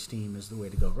apparently Steam is the way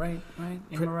to go. Right?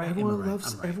 Everyone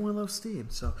loves Steam.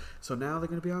 So now they're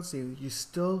going to be on Steam. You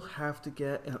still have to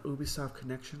get an Ubisoft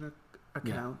connection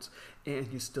account, and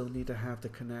you still need to have the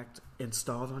Kinect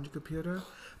installed on your computer,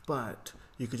 but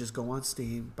you could just go on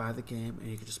Steam, buy the game,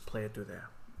 and you can just play it through there.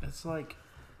 It's like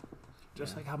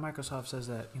like how Microsoft says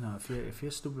that, if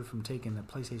you're stupid from taking the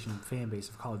PlayStation fan base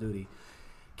of Call of Duty,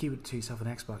 keep it to yourself. An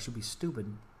Xbox should be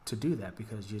stupid to do that,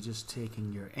 because you're just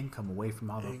taking your income away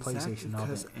from all the PlayStation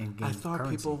and game. I thought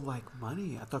currency. People like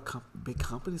money. I thought big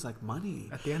companies like money.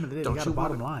 At the end of the day, they got a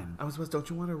bottom line. Don't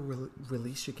you want to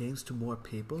release your games to more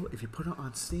people? If you put it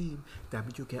on Steam, that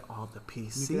means you get all the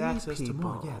PC you get access people. To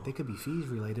more. Yeah, they could be fees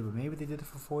related, but maybe they did it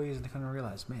for 4 years and they kind of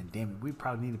realized, man, damn it, we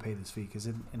probably need to pay this fee, because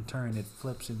in turn it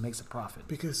flips and makes a profit.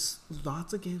 Because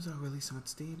lots of games are released on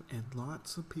Steam, and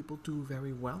lots of people do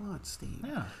very well on Steam.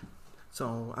 Yeah.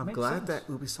 So I'm glad that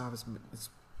Ubisoft is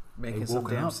making some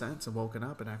damn sense and woken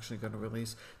up and actually going to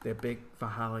release their big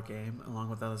Valhalla game along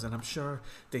with others. And I'm sure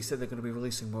they said they're going to be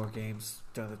releasing more games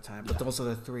the other time. But those are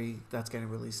the 3 that's getting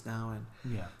released now.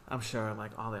 And I'm sure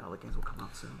like all the other games will come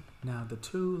out soon. Now, the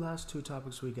last two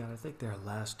topics we got, I think they're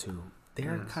last 2.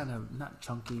 They're kind of not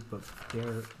chunky, but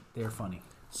they're funny.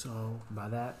 So by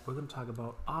that, we're going to talk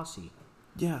about Aussie.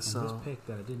 Yeah, and this pick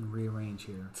that I didn't rearrange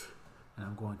here, and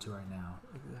I'm going to right now.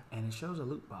 And it shows a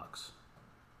loot box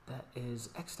that is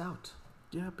X'd out.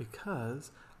 Yeah,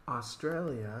 because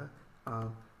Australia, a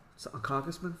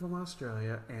congressman from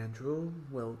Australia, Andrew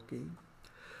Wilkie,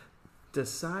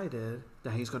 decided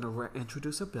that he's going to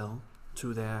introduce a bill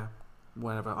to their,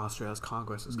 whatever Australia's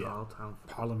Congress is called.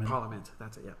 Parliament. Parliament.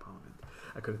 That's it, Parliament.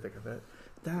 I couldn't think of it.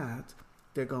 that,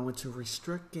 they're going to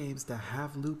restrict games that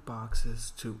have loot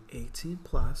boxes to 18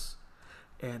 plus,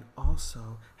 and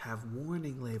also have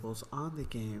warning labels on the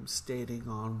game stating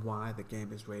on why the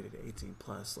game is rated 18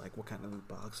 plus, like what kind of loot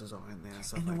boxes are in there and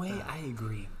stuff In a like way, that. I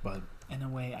agree, but in a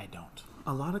way, I don't.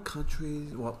 A lot of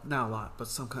countries, well, not a lot, but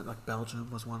some kind like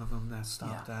Belgium was one of them that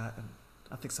stopped that, and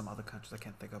I think some other countries I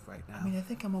can't think of right now. I mean, I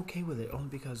think I'm okay with it only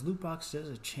because loot boxes,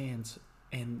 there's a chance,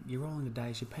 and you're rolling the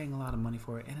dice, you're paying a lot of money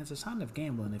for it, and it's a sign of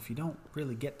gambling if you don't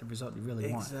really get the result you really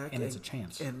want, and it's a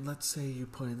chance. And let's say you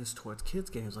put in this towards kids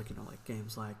games, like, like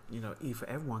games like, E for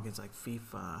everyone, games like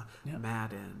FIFA,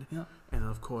 Madden, and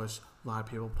of course, a lot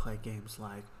of people play games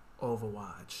like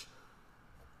Overwatch.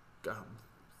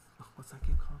 What's that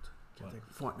game called?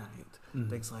 Fortnite,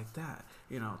 things like that.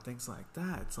 Things like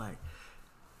that. It's like,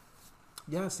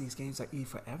 yes, these games are E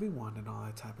for everyone and all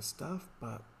that type of stuff,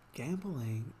 but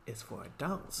gambling is for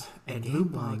adults, and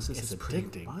loot boxes is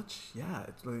pretty much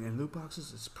and loot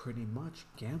boxes is pretty much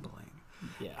gambling.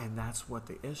 And that's what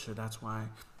the issue. That's why,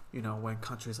 when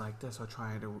countries like this are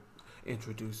trying to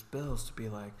introduce bills to be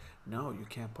like, no, you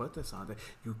can't put this on there.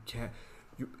 You can't.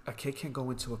 A kid can't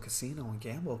go into a casino and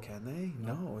gamble, can they?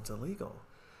 No, it's illegal.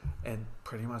 And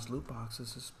pretty much loot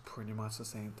boxes is pretty much the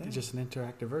same thing. It's just an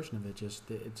interactive version of it.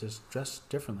 It's just dressed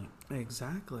differently.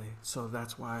 Exactly. So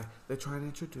that's why they're trying to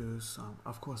introduce.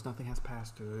 Of course, nothing has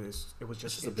passed through. It was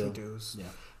just introduced. Yeah.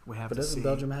 We have. But doesn't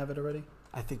Belgium have it already?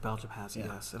 I think Belgium has it.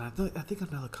 Yes, and I think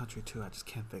another country too. I just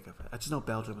can't think of it. I just know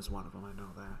Belgium is one of them. I know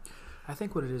that. I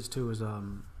think what it is too is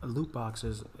loot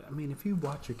boxes. I mean, if you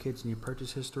watch your kids and your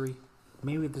purchase history,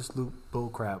 maybe this loot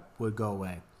bullcrap would go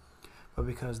away. But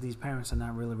because these parents are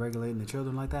not really regulating the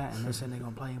children like that, and they're saying they're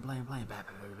going to play,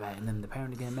 and then the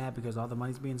parent getting mad because all the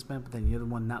money's being spent, but then you're the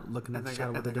one not looking at the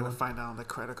child what they're doing. And they're going to find out on the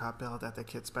credit card bill that the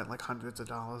kid spent like hundreds of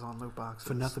dollars on loot boxes.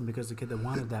 For nothing, because the kid that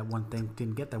wanted that one thing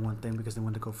didn't get that one thing because they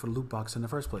wanted to go for the loot box in the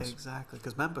first place. Exactly,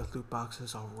 because remember, loot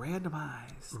boxes are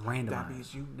randomized. That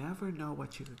means you never know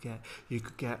what you could get. You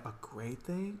could get a great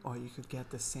thing, or you could get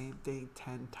the same thing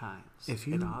 10 times. If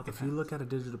you look at a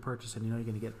digital purchase and you're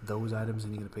going to get those items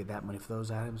and you're going to pay that money for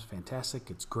those items, fantastic,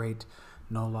 it's great.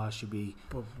 No law should be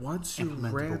But once you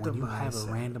randomize when you have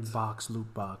a random box,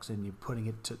 loot box, and you're putting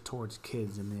it towards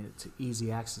kids, and it's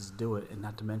easy access to do it, and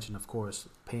not to mention, of course,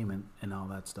 payment and all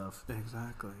that stuff.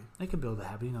 Exactly. They can build a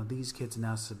habit. These kids are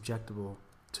now subjectable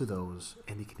to those,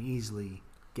 and they can easily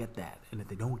get that. And if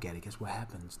they don't get it, guess what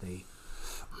happens? They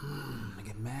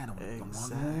get mad.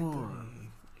 Exactly. Want more.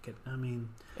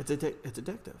 It's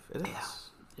addictive. It is.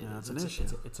 Yeah, it's an issue.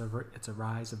 It's a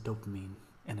rise of dopamine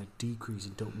and a decrease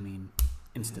in dopamine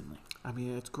instantly. I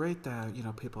mean, it's great that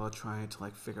people are trying to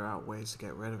figure out ways to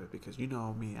get rid of it, because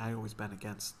me, I always been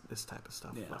against this type of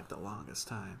stuff the longest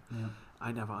time. Yeah.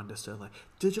 I never understood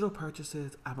digital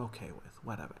purchases. I'm okay with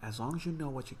whatever, as long as you know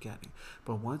what you're getting.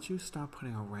 But once you start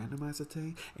putting a randomizer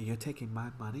thing and you're taking my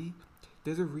money,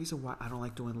 there's a reason why I don't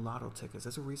like doing lotto tickets.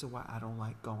 There's a reason why I don't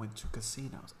like going to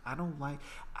casinos. I don't like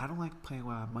playing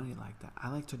with my money like that. I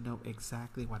like to know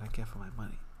exactly what I get for my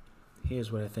money.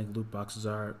 Here's what I think loot boxes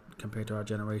are compared to our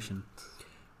generation.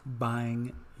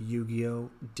 Buying Yu-Gi-Oh!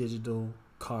 Digital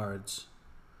cards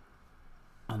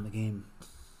on the game.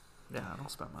 Yeah, I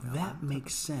don't spend money on that. That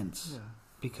makes sense. Yeah.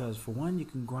 Because for one, you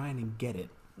can grind and get it.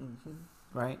 Mm-hmm.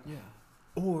 Right? Yeah.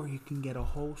 Or you can get a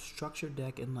whole structured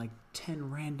deck in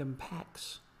 10 random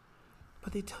packs.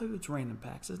 But they tell you it's random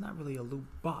packs. It's not really a loot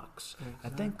box.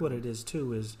 Exactly. I think what it is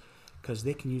too is because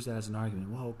they can use that as an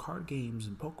argument. Well, card games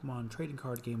and Pokemon trading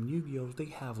card game and Yu-Gi-Oh!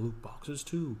 They have loot boxes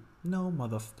too. No,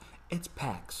 it's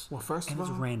packs. Well, first of all,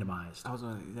 it's randomized.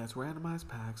 That's randomized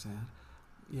packs, and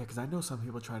because I know some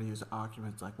people try to use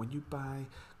arguments like when you buy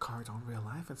cards on real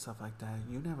life and stuff like that,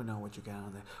 you never know what you get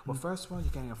on there. Well, first of all,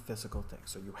 you're getting a physical thing,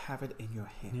 so you have it in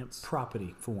your hands. Yep,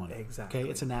 property for one. Exactly. Okay,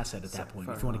 it's an asset at that point.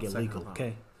 If you want to get legal,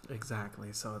 okay.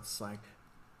 Exactly. So it's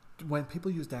when people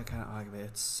use that kind of argument,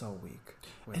 it's so weak.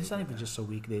 It's not even just so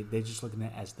weak. They're just looking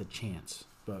at it as the chance.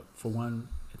 But for one,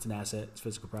 it's an asset. It's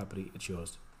physical property. It's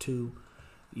yours. Two,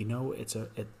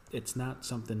 it's not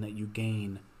something that you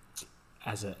gain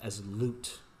as a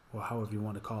loot or however you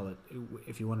want to call it.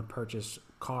 If you want to purchase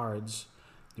cards,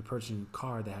 you're purchasing a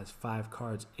card that has 5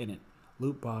 cards in it.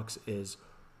 Loot box is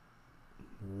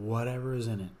whatever is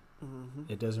in it. Mm-hmm.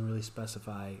 It doesn't really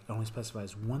specify. It only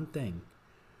specifies one thing.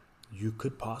 You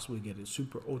could possibly get a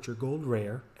super ultra gold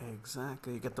rare.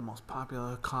 Exactly. You get the most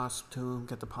popular costume,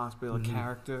 get the popular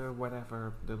character,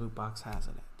 whatever the loot box has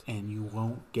in it. And you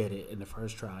won't get it in the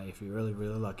first try if you're really,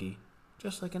 really lucky.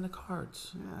 Just like in the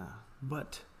cards. Yeah.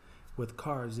 But with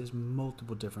cards, there's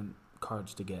multiple different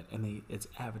cards to get. And it's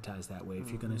advertised that way. If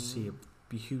you're going to see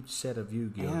be a huge set of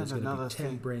Yu-Gi-Oh. And There's going to another be 10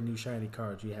 thing- brand new shiny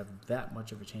cards. You have that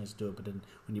much of a chance to do it. But then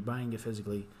when you're buying it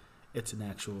physically, it's an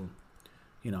actual,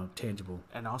 tangible.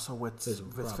 And also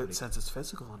Physical property. since it's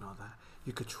physical and all that,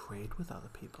 you could trade with other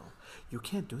people. You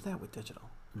can't do that with digital.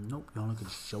 Nope, you only can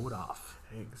show it off.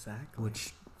 Exactly.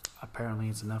 Which apparently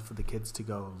it's enough for the kids to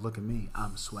go, look at me,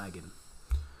 I'm swagging.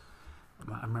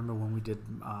 I remember when we did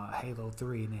Halo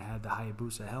 3 and they had the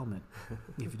Hayabusa helmet.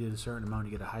 If you did a certain amount,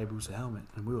 you get a Hayabusa helmet.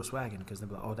 And we were swagging because they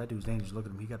were like, oh, that dude's dangerous. Look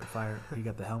at him. He got the fire. He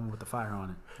got the helmet with the fire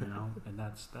on it, And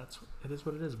that's it is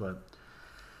what it is. But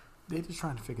they're just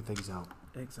trying to figure things out.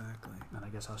 Exactly. And I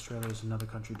guess Australia is another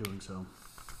country doing so.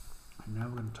 And now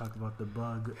we're going to talk about the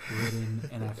bug-ridden,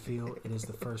 and I feel it is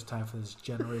the first time for this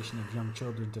generation of young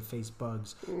children to face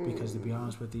bugs. Because to be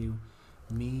honest with you,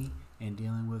 me and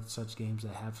dealing with such games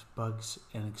that have bugs,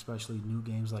 and especially new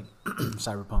games like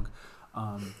Cyberpunk,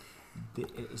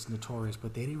 it's notorious.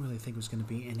 But they didn't really think it was going to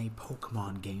be in a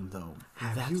Pokemon game, though.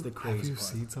 That's the crazy part. Have you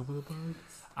seen some of the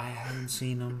bugs? I haven't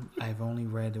seen them. I've only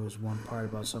read there was one part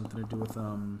about something to do with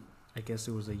I guess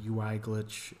it was a UI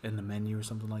glitch in the menu or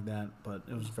something like that. But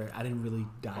it was I didn't really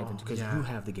dive into because you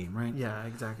have the game, right? Yeah,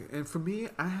 exactly. And for me,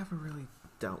 I haven't really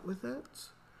dealt with it.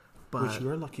 But Which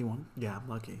you're a lucky one. Yeah, I'm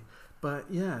lucky. But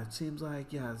yeah, it seems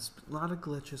like there's a lot of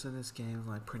glitches in this game.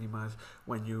 Like pretty much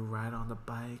when you ride on the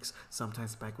bikes,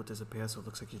 sometimes the bike will disappear, so it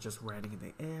looks like you're just riding in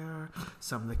the air.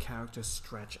 Some of the characters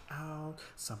stretch out.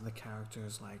 Some of the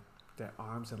characters their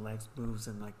arms and legs moves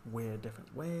in weird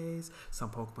different ways. Some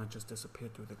Pokemon just disappear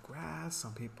through the grass.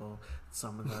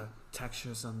 Some of the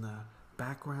textures on the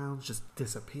backgrounds just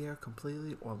disappear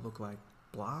completely or look like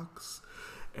blocks.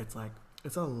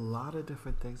 It's a lot of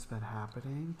different things been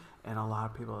happening, and a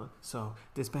lot of people. So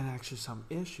there's been actually some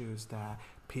issues that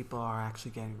people are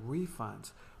actually getting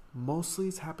refunds. Mostly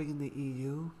it's happening in the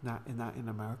EU, not in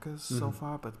America so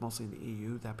far, but mostly in the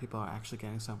EU that people are actually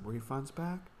getting some refunds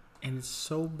back. And it's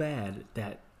so bad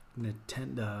that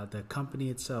Nintendo, the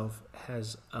company itself,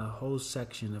 has a whole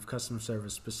section of customer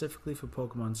service specifically for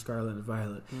Pokemon Scarlet and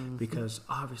Violet, because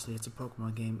obviously it's a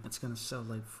Pokemon game. It's going to sell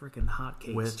like freaking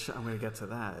hotcakes. Which I'm going to get to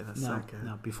that in a second.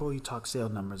 Now, before you talk sale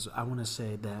numbers, I want to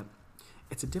say that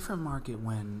it's a different market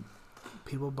when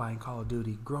people buying Call of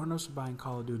Duty, grown-ups are buying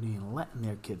Call of Duty and letting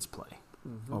their kids play,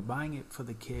 or buying it for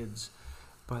the kids.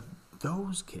 But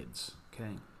those kids,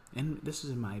 okay, and this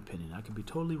is in my opinion, I could be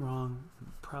totally wrong,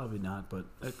 probably not, but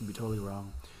I could be totally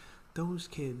wrong. Those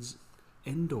kids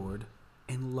endured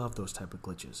and love those type of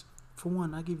glitches. For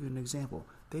one, I'll give you an example.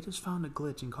 They just found a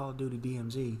glitch in Call of Duty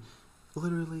DMZ.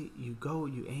 Literally, you go,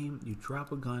 you aim, you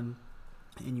drop a gun,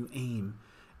 and you aim,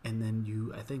 and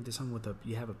then I think there's something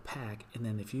you have a pack, and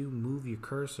then if you move your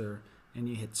cursor and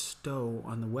you hit stow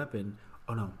on the weapon,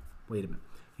 oh no, wait a minute.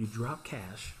 You drop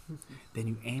cash, then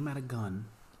you aim at a gun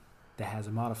that has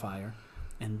a modifier,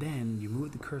 and then you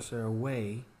move the cursor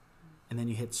away, and then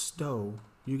you hit stow,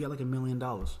 you get like $1 million.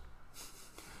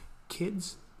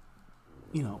 Kids,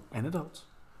 and adults,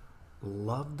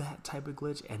 love that type of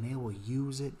glitch, and they will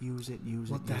use it.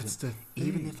 That's the thing.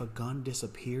 Even if a gun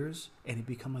disappears and it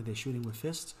becomes like they're shooting with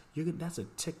fists, that's a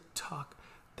TikTok.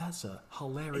 That's a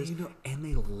hilarious, and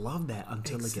they love that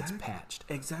until it gets patched.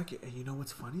 Exactly. And you know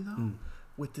what's funny though?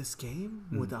 With this game,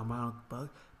 with the amount of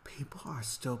bugs, people are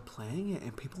still playing it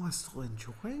and people are still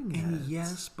enjoying it. And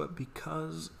yes, but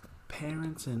because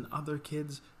parents and other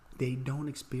kids, they don't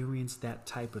experience that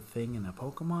type of thing in a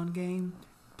Pokemon game,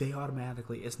 they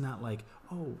automatically, it's not like,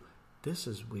 oh, this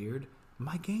is weird,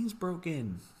 my game's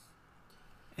broken.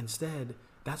 Instead,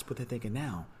 that's what they're thinking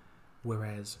now.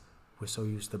 Whereas we're so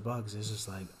used to bugs, it's just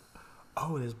like,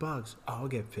 oh, there's bugs. Oh, I'll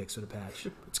get fixed with a patch.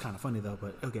 It's kind of funny though,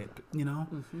 but okay,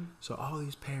 So all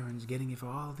these parents getting it for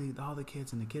all the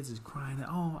kids, and the kids is crying.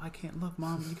 Oh, I can't look,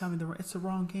 Mom. You got me it's the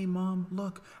wrong game, Mom.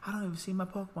 Look, I don't even see my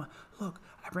Pokemon. Look,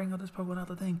 I bring out this Pokemon out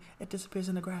the thing. It disappears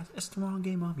in the grass. It's the wrong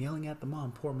game, Mom. Yelling at the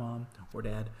mom, poor mom or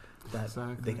dad, that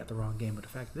they got the wrong game. But the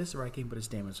fact that this is the right game, but it's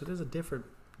damaged. So there's a different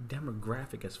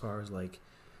demographic as far as like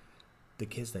the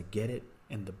kids that get it,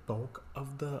 and the bulk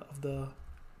of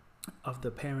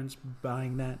the parents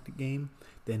buying that game.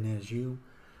 Then there's you,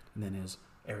 and then there's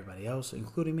everybody else,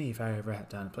 including me. If I ever had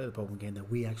time to play the Pokemon game,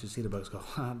 that we actually see the bugs go,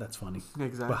 that's funny.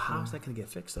 Exactly. But how's that going to get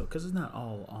fixed though? Because it's not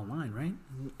all online, right?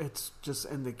 It's just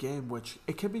in the game, which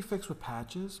it can be fixed with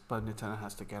patches, but Nintendo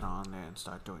has to get on there and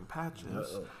start doing patches.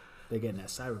 Uh-oh. They're getting that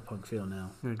Cyberpunk feel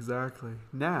now. Exactly.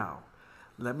 Now,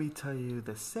 let me tell you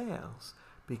the sales,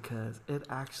 because it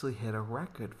actually hit a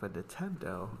record for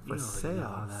Nintendo for sales. Know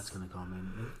how that's going to go,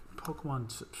 man.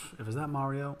 Pokemon, if it's not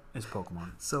Mario, it's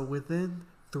Pokemon. So within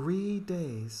 3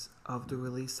 days of the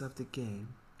release of the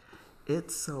game,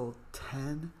 it sold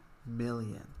 10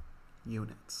 million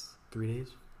units. 3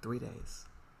 days? 3 days.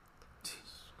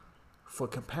 Jeez. For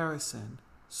comparison,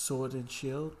 Sword and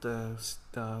Shield,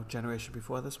 the generation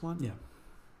before this one, Yeah.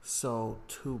 sold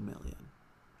 2 million.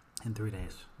 In 3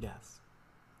 days. Yes.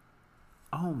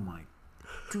 Oh my,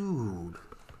 dude.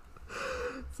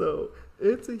 So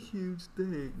it's a huge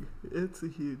thing. It's a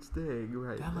huge thing,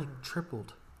 right? That like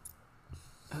tripled.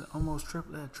 That almost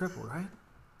tripled, right?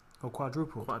 Or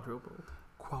quadrupled.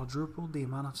 Quadrupled the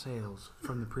amount of sales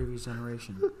from the previous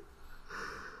generation.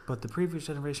 But the previous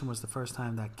generation was the first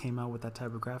time that came out with that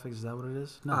type of graphics. Is that what it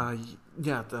is? No.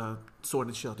 Yeah, the Sword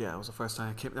and Shield. Yeah, it was the first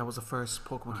time it came. That was the first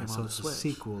Pokemon came so on the it's Switch. a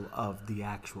sequel of the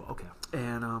actual. Okay.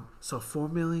 And so 4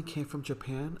 million came from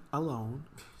Japan alone,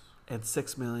 and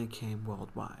 6 million came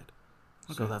worldwide.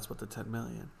 Okay. So that's what the 10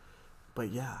 million. But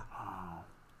yeah,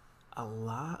 a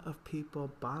lot of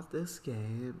people bought this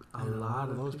game. A lot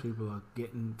of those people are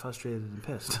getting frustrated and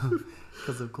pissed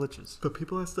because of glitches. But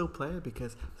people are still playing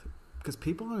because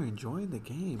people are enjoying the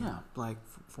game. Yeah. Like,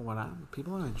 for what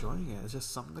people are enjoying it. It's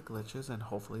just some of the glitches, and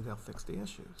hopefully they'll fix the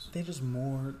issues. They're just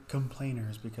more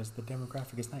complainers because the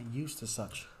demographic is not used to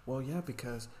such. Well, yeah,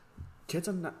 because kids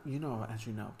are not, as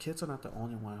you know, kids are not the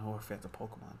only one who are fans of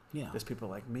Pokemon. Yeah. There's people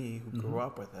like me who grew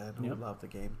up with it, who love the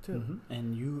game too. Mm-hmm.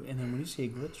 And then when you see a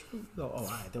glitch, you go, oh, all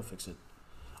right, they'll fix it.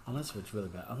 Unless if it's really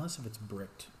bad. Unless if it's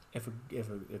bricked. If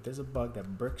there's a bug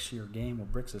that bricks your game or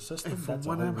bricks the system, and from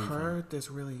what I've heard, I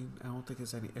don't think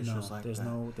there's any issues like that. There's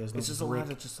no it's just a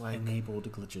lot of just like enabled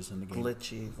glitches in the game.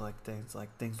 Glitchy, like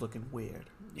things looking weird.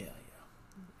 Yeah.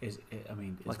 It's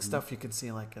stuff you can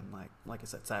see like in like I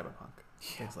said, Cyberpunk.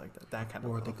 Yeah. Things like that kind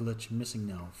of. Or the glitch missing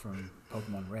now from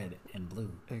Pokemon Red and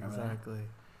Blue. Exactly.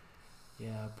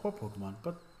 Yeah, poor Pokemon,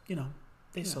 but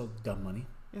they sold dumb money.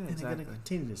 Yeah, and they're going to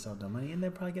continue to sell dumb money, and they'll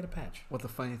probably get a patch. What the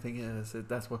funny thing is,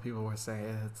 that's what people were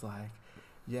saying. It's like,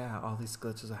 yeah, all these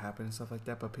glitches are happening and stuff like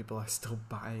that, but people are still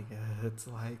buying it. It's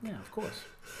like, yeah, of course.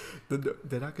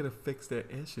 They're not going to fix their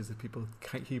issues if people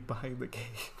keep buying the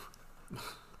game.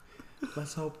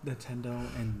 Let's hope Nintendo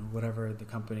and whatever the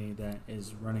company that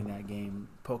is running that game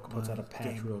puts out a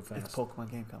patch real fast. It's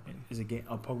Pokemon Game Company. Is it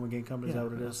a Pokemon Game Company? Yeah, is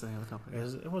that what it is? The name of the company.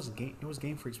 It was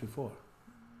Game Freaks before.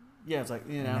 Yeah, it's like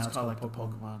now it's called like the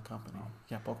Pokemon Company. Oh.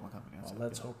 Yeah, Pokemon Company. Well,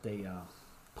 let's hope they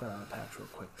put out a patch real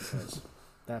quick because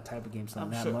that type of game's not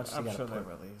I'm that sure, much. I'm sure they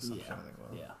release. I'm sure they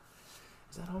will. Yeah.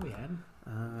 Is that all we had?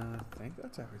 I think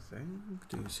that's everything.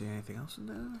 Do you see anything else in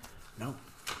there? No.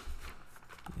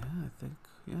 I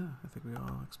think we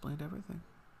all explained everything.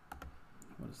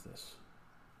 What is this?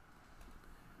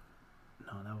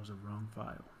 No, that was a wrong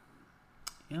file.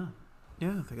 Yeah.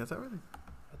 Yeah, I think that's everything.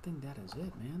 I think that is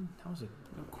it, man. That was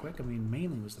real quick. I mean,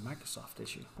 mainly was the Microsoft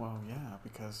issue. Well, yeah,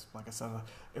 because like I said,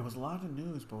 it was a lot of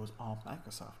news, but it was all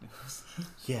Microsoft news.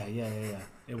 Yeah.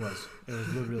 It was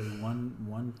literally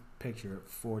one picture,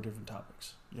 4 different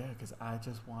topics. Yeah, because I'm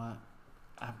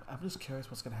just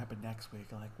curious what's going to happen next week.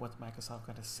 Like, what's Microsoft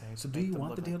going to say? So, do you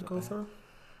want the deal to go through?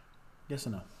 Yes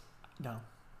or no? No.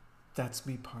 That's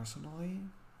me personally,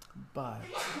 but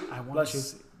I want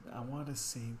to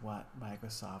see what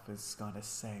Microsoft is going to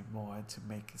say more to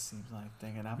make it seem like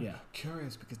thing. And I'm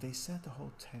curious because they said the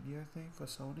whole 10-year thing for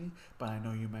Sony, but I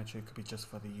know you mentioned it could be just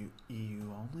for the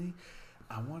EU only.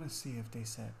 I want to see if they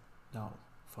said no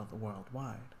for the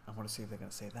worldwide. I want to see if they're going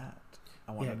to say that.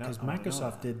 I want to know. Because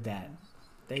Microsoft did that.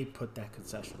 They put that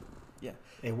concession. Yeah.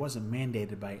 It wasn't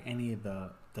mandated by any of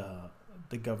the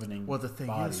governing bodies. Well, the thing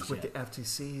is, with the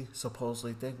FTC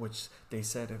supposedly thing, which they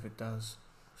said if it goes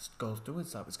through and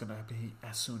stuff, it's going to be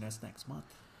as soon as next month.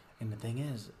 And the thing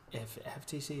is, if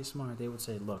FTC is smart, they would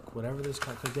say, look, whatever this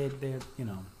costs, because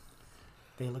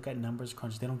they look at numbers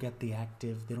crunch. They don't get the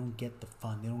active, they don't get the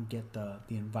fun, they don't get the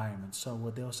environment. So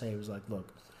what they'll say is like,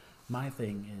 look, my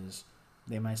thing is,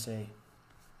 they might say,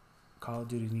 Call of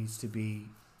Duty needs to be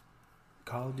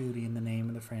Call of Duty in the name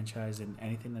of the franchise, and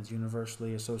anything that's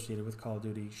universally associated with Call of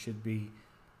Duty should be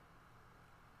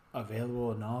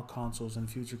available in all consoles and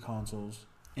future consoles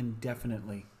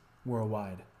indefinitely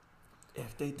worldwide.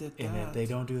 If they did that, and if they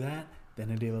don't do that, then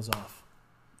the deal is off.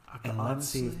 And let's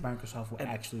see if Microsoft will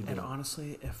actually do it. And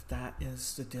honestly, if that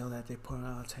is the deal that they put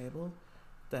on the table,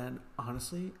 then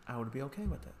honestly, I would be okay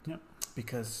with it. Yep.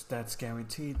 Because that's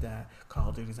guaranteed that Call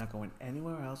of Duty is not going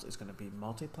anywhere else. It's going to be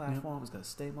multi-platform. Yep. It's going to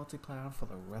stay multi-platform for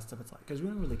the rest of its life. Because we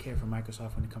don't really care for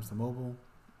Microsoft when it comes to mobile.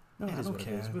 No, I don't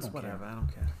care. It's whatever. I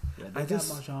don't care. Yeah, they got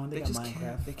Mahjong, they got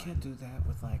Minecraft. They can't do that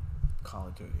with like Call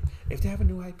of Duty. If they have a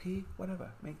new IP,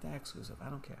 whatever, make that exclusive. I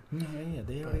don't care. Yeah.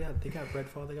 They got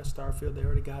Redfall. They got Starfield. They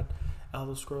already got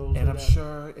Elder Scrolls. And I'm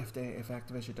sure if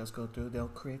Activision does go through, they'll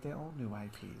create their own new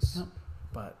IPs. Yep.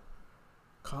 But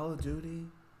Call of Duty,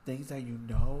 things that you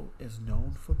know is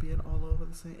known for being all over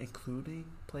the thing, including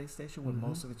PlayStation, where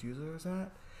most of its users are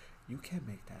at, you can't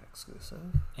make that exclusive.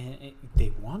 And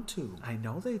they want to. I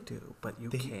know they do, but you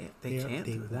can't. They can't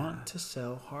do that. They want to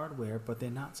sell hardware, but they're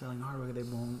not selling hardware.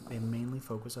 They mainly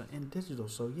focus on in digital.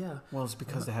 So yeah. Well, it's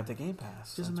because they have the Game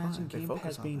Pass. Just imagine Game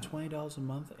Pass being $20 a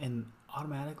month, and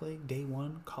automatically day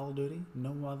one Call of Duty,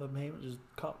 no other payment, just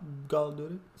Call of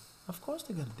Duty. Of course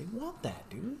they want that,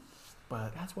 dude.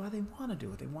 But that's why they want to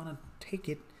do it. They want to take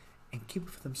it and keep it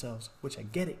for themselves, which I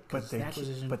get it. But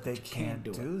they can't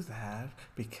do that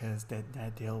because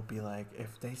that deal will be like,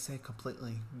 if they say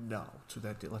completely no to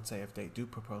that deal, let's say if they do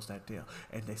propose that deal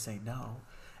and they say no,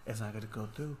 it's not going to go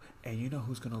through. And you know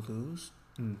who's going to lose?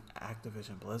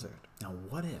 Activision Blizzard. Now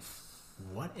what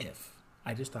if,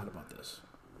 I just thought about this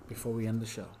before we end the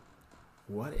show.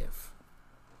 What if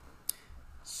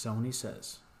Sony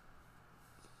says,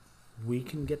 we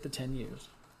can get the 10 years,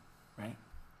 right?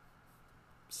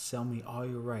 Sell me all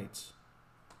your rights.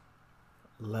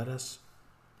 Let us...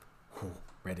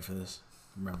 ready for this?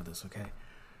 Remember this, okay?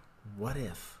 What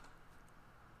if...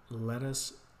 let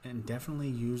us indefinitely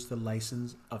use the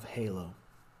license of Halo.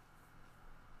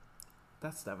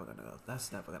 That's never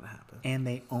gonna happen. And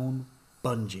they own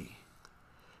Bungie.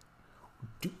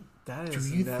 Do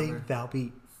you think that'll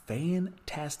be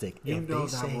fantastic? You know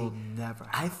that will never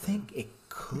happen. I think it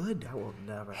could. That will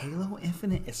never happen. Halo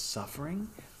Infinite is suffering.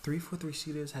 343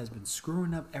 Studios has been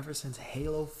screwing up ever since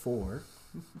Halo 4.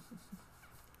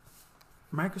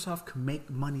 Microsoft can make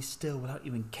money still without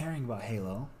even caring about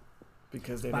Halo.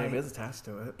 Because their name is attached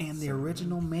to it. And the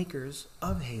original makers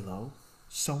of Halo,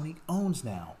 Sony owns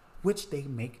now, which they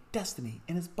make Destiny,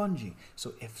 and it's Bungie.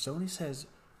 So if Sony says,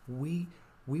 we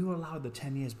will allow the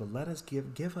 10 years, but let us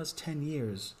give us 10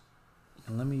 years,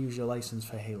 and let me use your license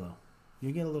for Halo.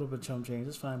 You get a little bit of chump change,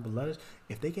 it's fine, but let us,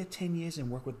 if they get 10 years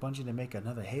and work with Bungie to make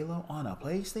another Halo on a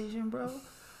PlayStation, bro,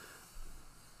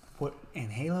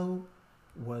 and Halo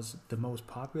was the most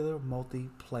popular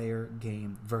multiplayer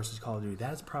game versus Call of Duty.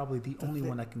 That's probably the only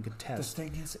one I can contest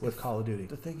with Call of Duty.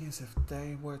 The thing is, if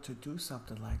they were to do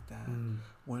something like that,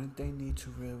 wouldn't they need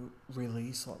to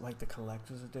release like the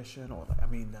collector's edition, or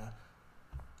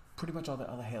pretty much all the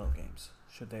other Halo games?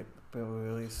 Should they be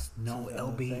released? No,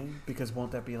 it'll be because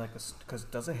won't that be like because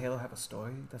doesn't Halo have a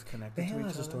story that's connected? Halo to each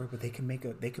has other? a story, but they can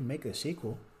make a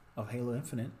sequel of Halo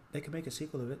Infinite. They can make a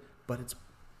sequel of it, but it's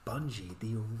Bungie,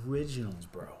 the originals,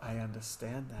 bro. I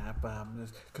understand that, but I'm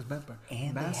just because remember,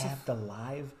 and they have the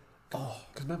live.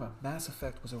 Because remember, Mass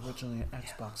Effect was originally an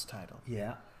Xbox title.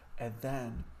 Yeah, and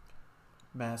then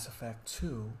Mass Effect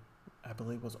 2, I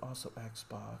believe, was also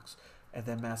Xbox. And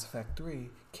then Mass Effect 3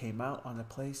 came out on the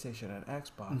PlayStation and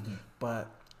Xbox, but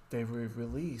they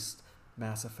released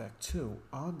Mass Effect 2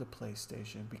 on the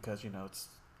PlayStation because, it's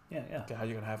how you're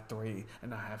going to have 3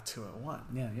 and not have 2 at 1.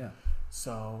 Yeah.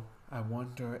 So I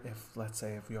wonder if, let's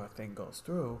say, if your thing goes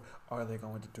through, are they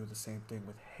going to do the same thing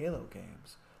with Halo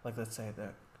games? Like, let's say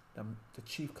the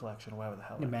Chief Collection or whatever the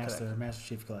hell. The Master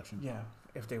Chief Collection. Yeah,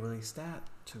 if they release that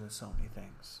to the Sony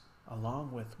things,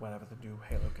 along with whatever the new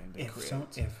Halo game they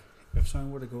create. If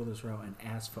someone were to go this route and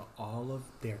ask for all of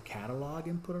their catalog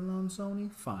and put it on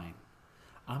Sony, fine.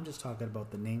 I'm just talking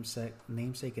about the namesake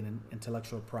and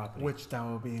intellectual property. Which that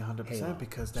will be 100%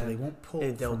 because so they won't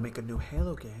pull. They'll make a new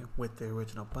Halo game with the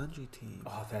original Bungie team.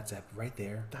 Oh, that's it right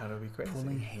there. That would be crazy.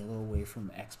 Pulling Halo away from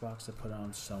Xbox to put it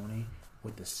on Sony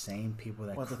with the same people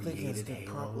that created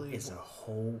Halo is a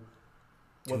whole.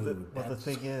 The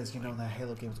thing is, that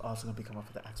Halo game is also going to be coming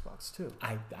for the Xbox too.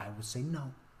 I would say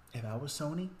no. If I was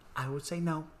Sony, I would say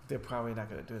no. They're probably not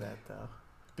going to do that though,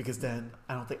 because then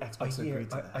I don't think Xbox will agree to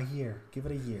that. A year, give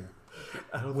it a year.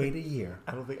 Wait a year.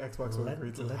 I don't think Xbox will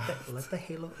agree to that. Let the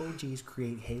Halo OGs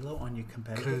create Halo on your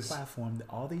competitive platform.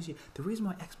 All these years, the reason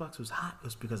why Xbox was hot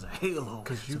was because of Halo.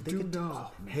 Because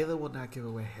Halo will not give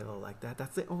away Halo like that.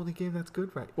 That's the only game that's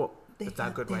good Well, it's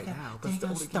not good right now. They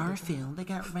got Starfield. They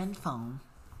got Redfall.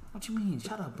 What you mean?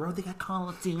 Shut up, bro. They got Call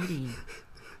of Duty.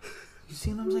 You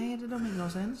see what I'm saying? It don't make no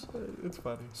sense. It's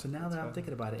funny. So now that I'm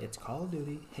thinking about it, it's Call of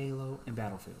Duty, Halo, and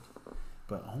Battlefield.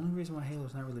 But the only reason why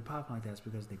Halo's not really popping like that is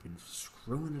because they've been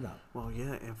screwing it up. Well,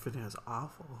 yeah, Infinite is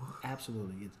awful.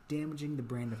 Absolutely. It's damaging the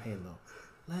brand of Halo.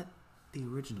 Let the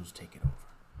originals take it over.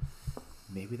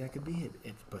 Maybe that could be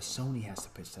it. But Sony has to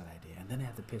pitch that idea. And then they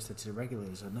have to pitch that to the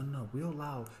regulators. So, no, we'll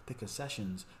allow the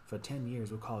concessions for 10 years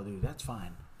with Call of Duty. That's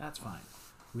fine.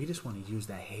 We just want to use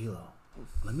that Halo.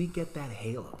 Let me get that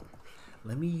Halo.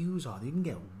 Let me use all. You can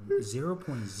get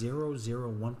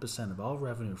 0.001% of all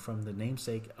revenue from the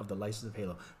namesake of the license of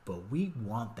Halo, but we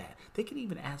want that. They can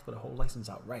even ask for the whole license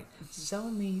outright. Sell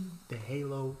me the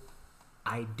Halo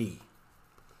ID.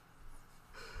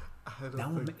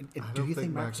 Do you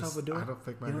think Microsoft would do it? I don't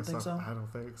think Microsoft. You don't think so? I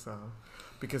don't think so,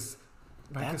 because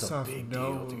That's a Microsoft big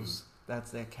deal, dude. knows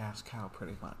that's their cash cow.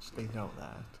 Pretty much, they know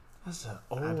that. That's an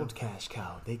old cash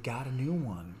cow. They got a new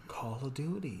one, Call of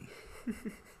Duty.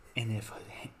 And if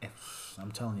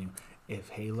I'm telling you, if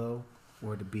Halo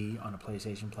were to be on a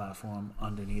PlayStation platform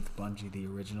underneath Bungie, the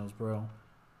originals, bro,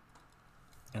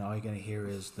 and all you're gonna hear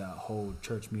is the whole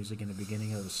church music in the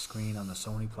beginning of the screen on the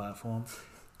Sony platform,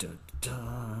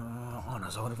 on a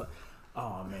Sony.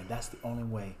 Oh man, that's the only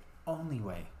way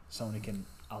Sony can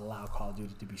allow Call of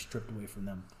Duty to be stripped away from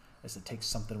them, is to take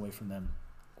something away from them.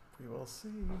 We will see,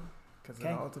 because it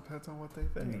all depends on what they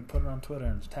think. I mean, put it on Twitter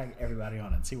and tag everybody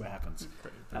on it and see what happens.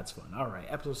 That's fun. All right,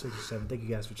 episode 67. Thank you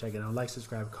guys for checking out. Like,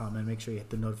 subscribe, comment. Make sure you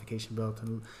hit the notification bell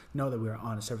to know that we are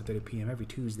on at 7:30 p.m. every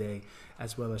Tuesday,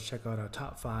 as well as check out our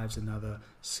top fives and other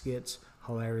skits,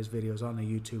 hilarious videos on the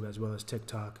YouTube, as well as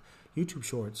TikTok, YouTube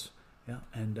Shorts,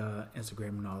 and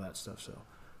Instagram and all that stuff. So,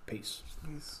 peace.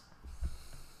 Peace.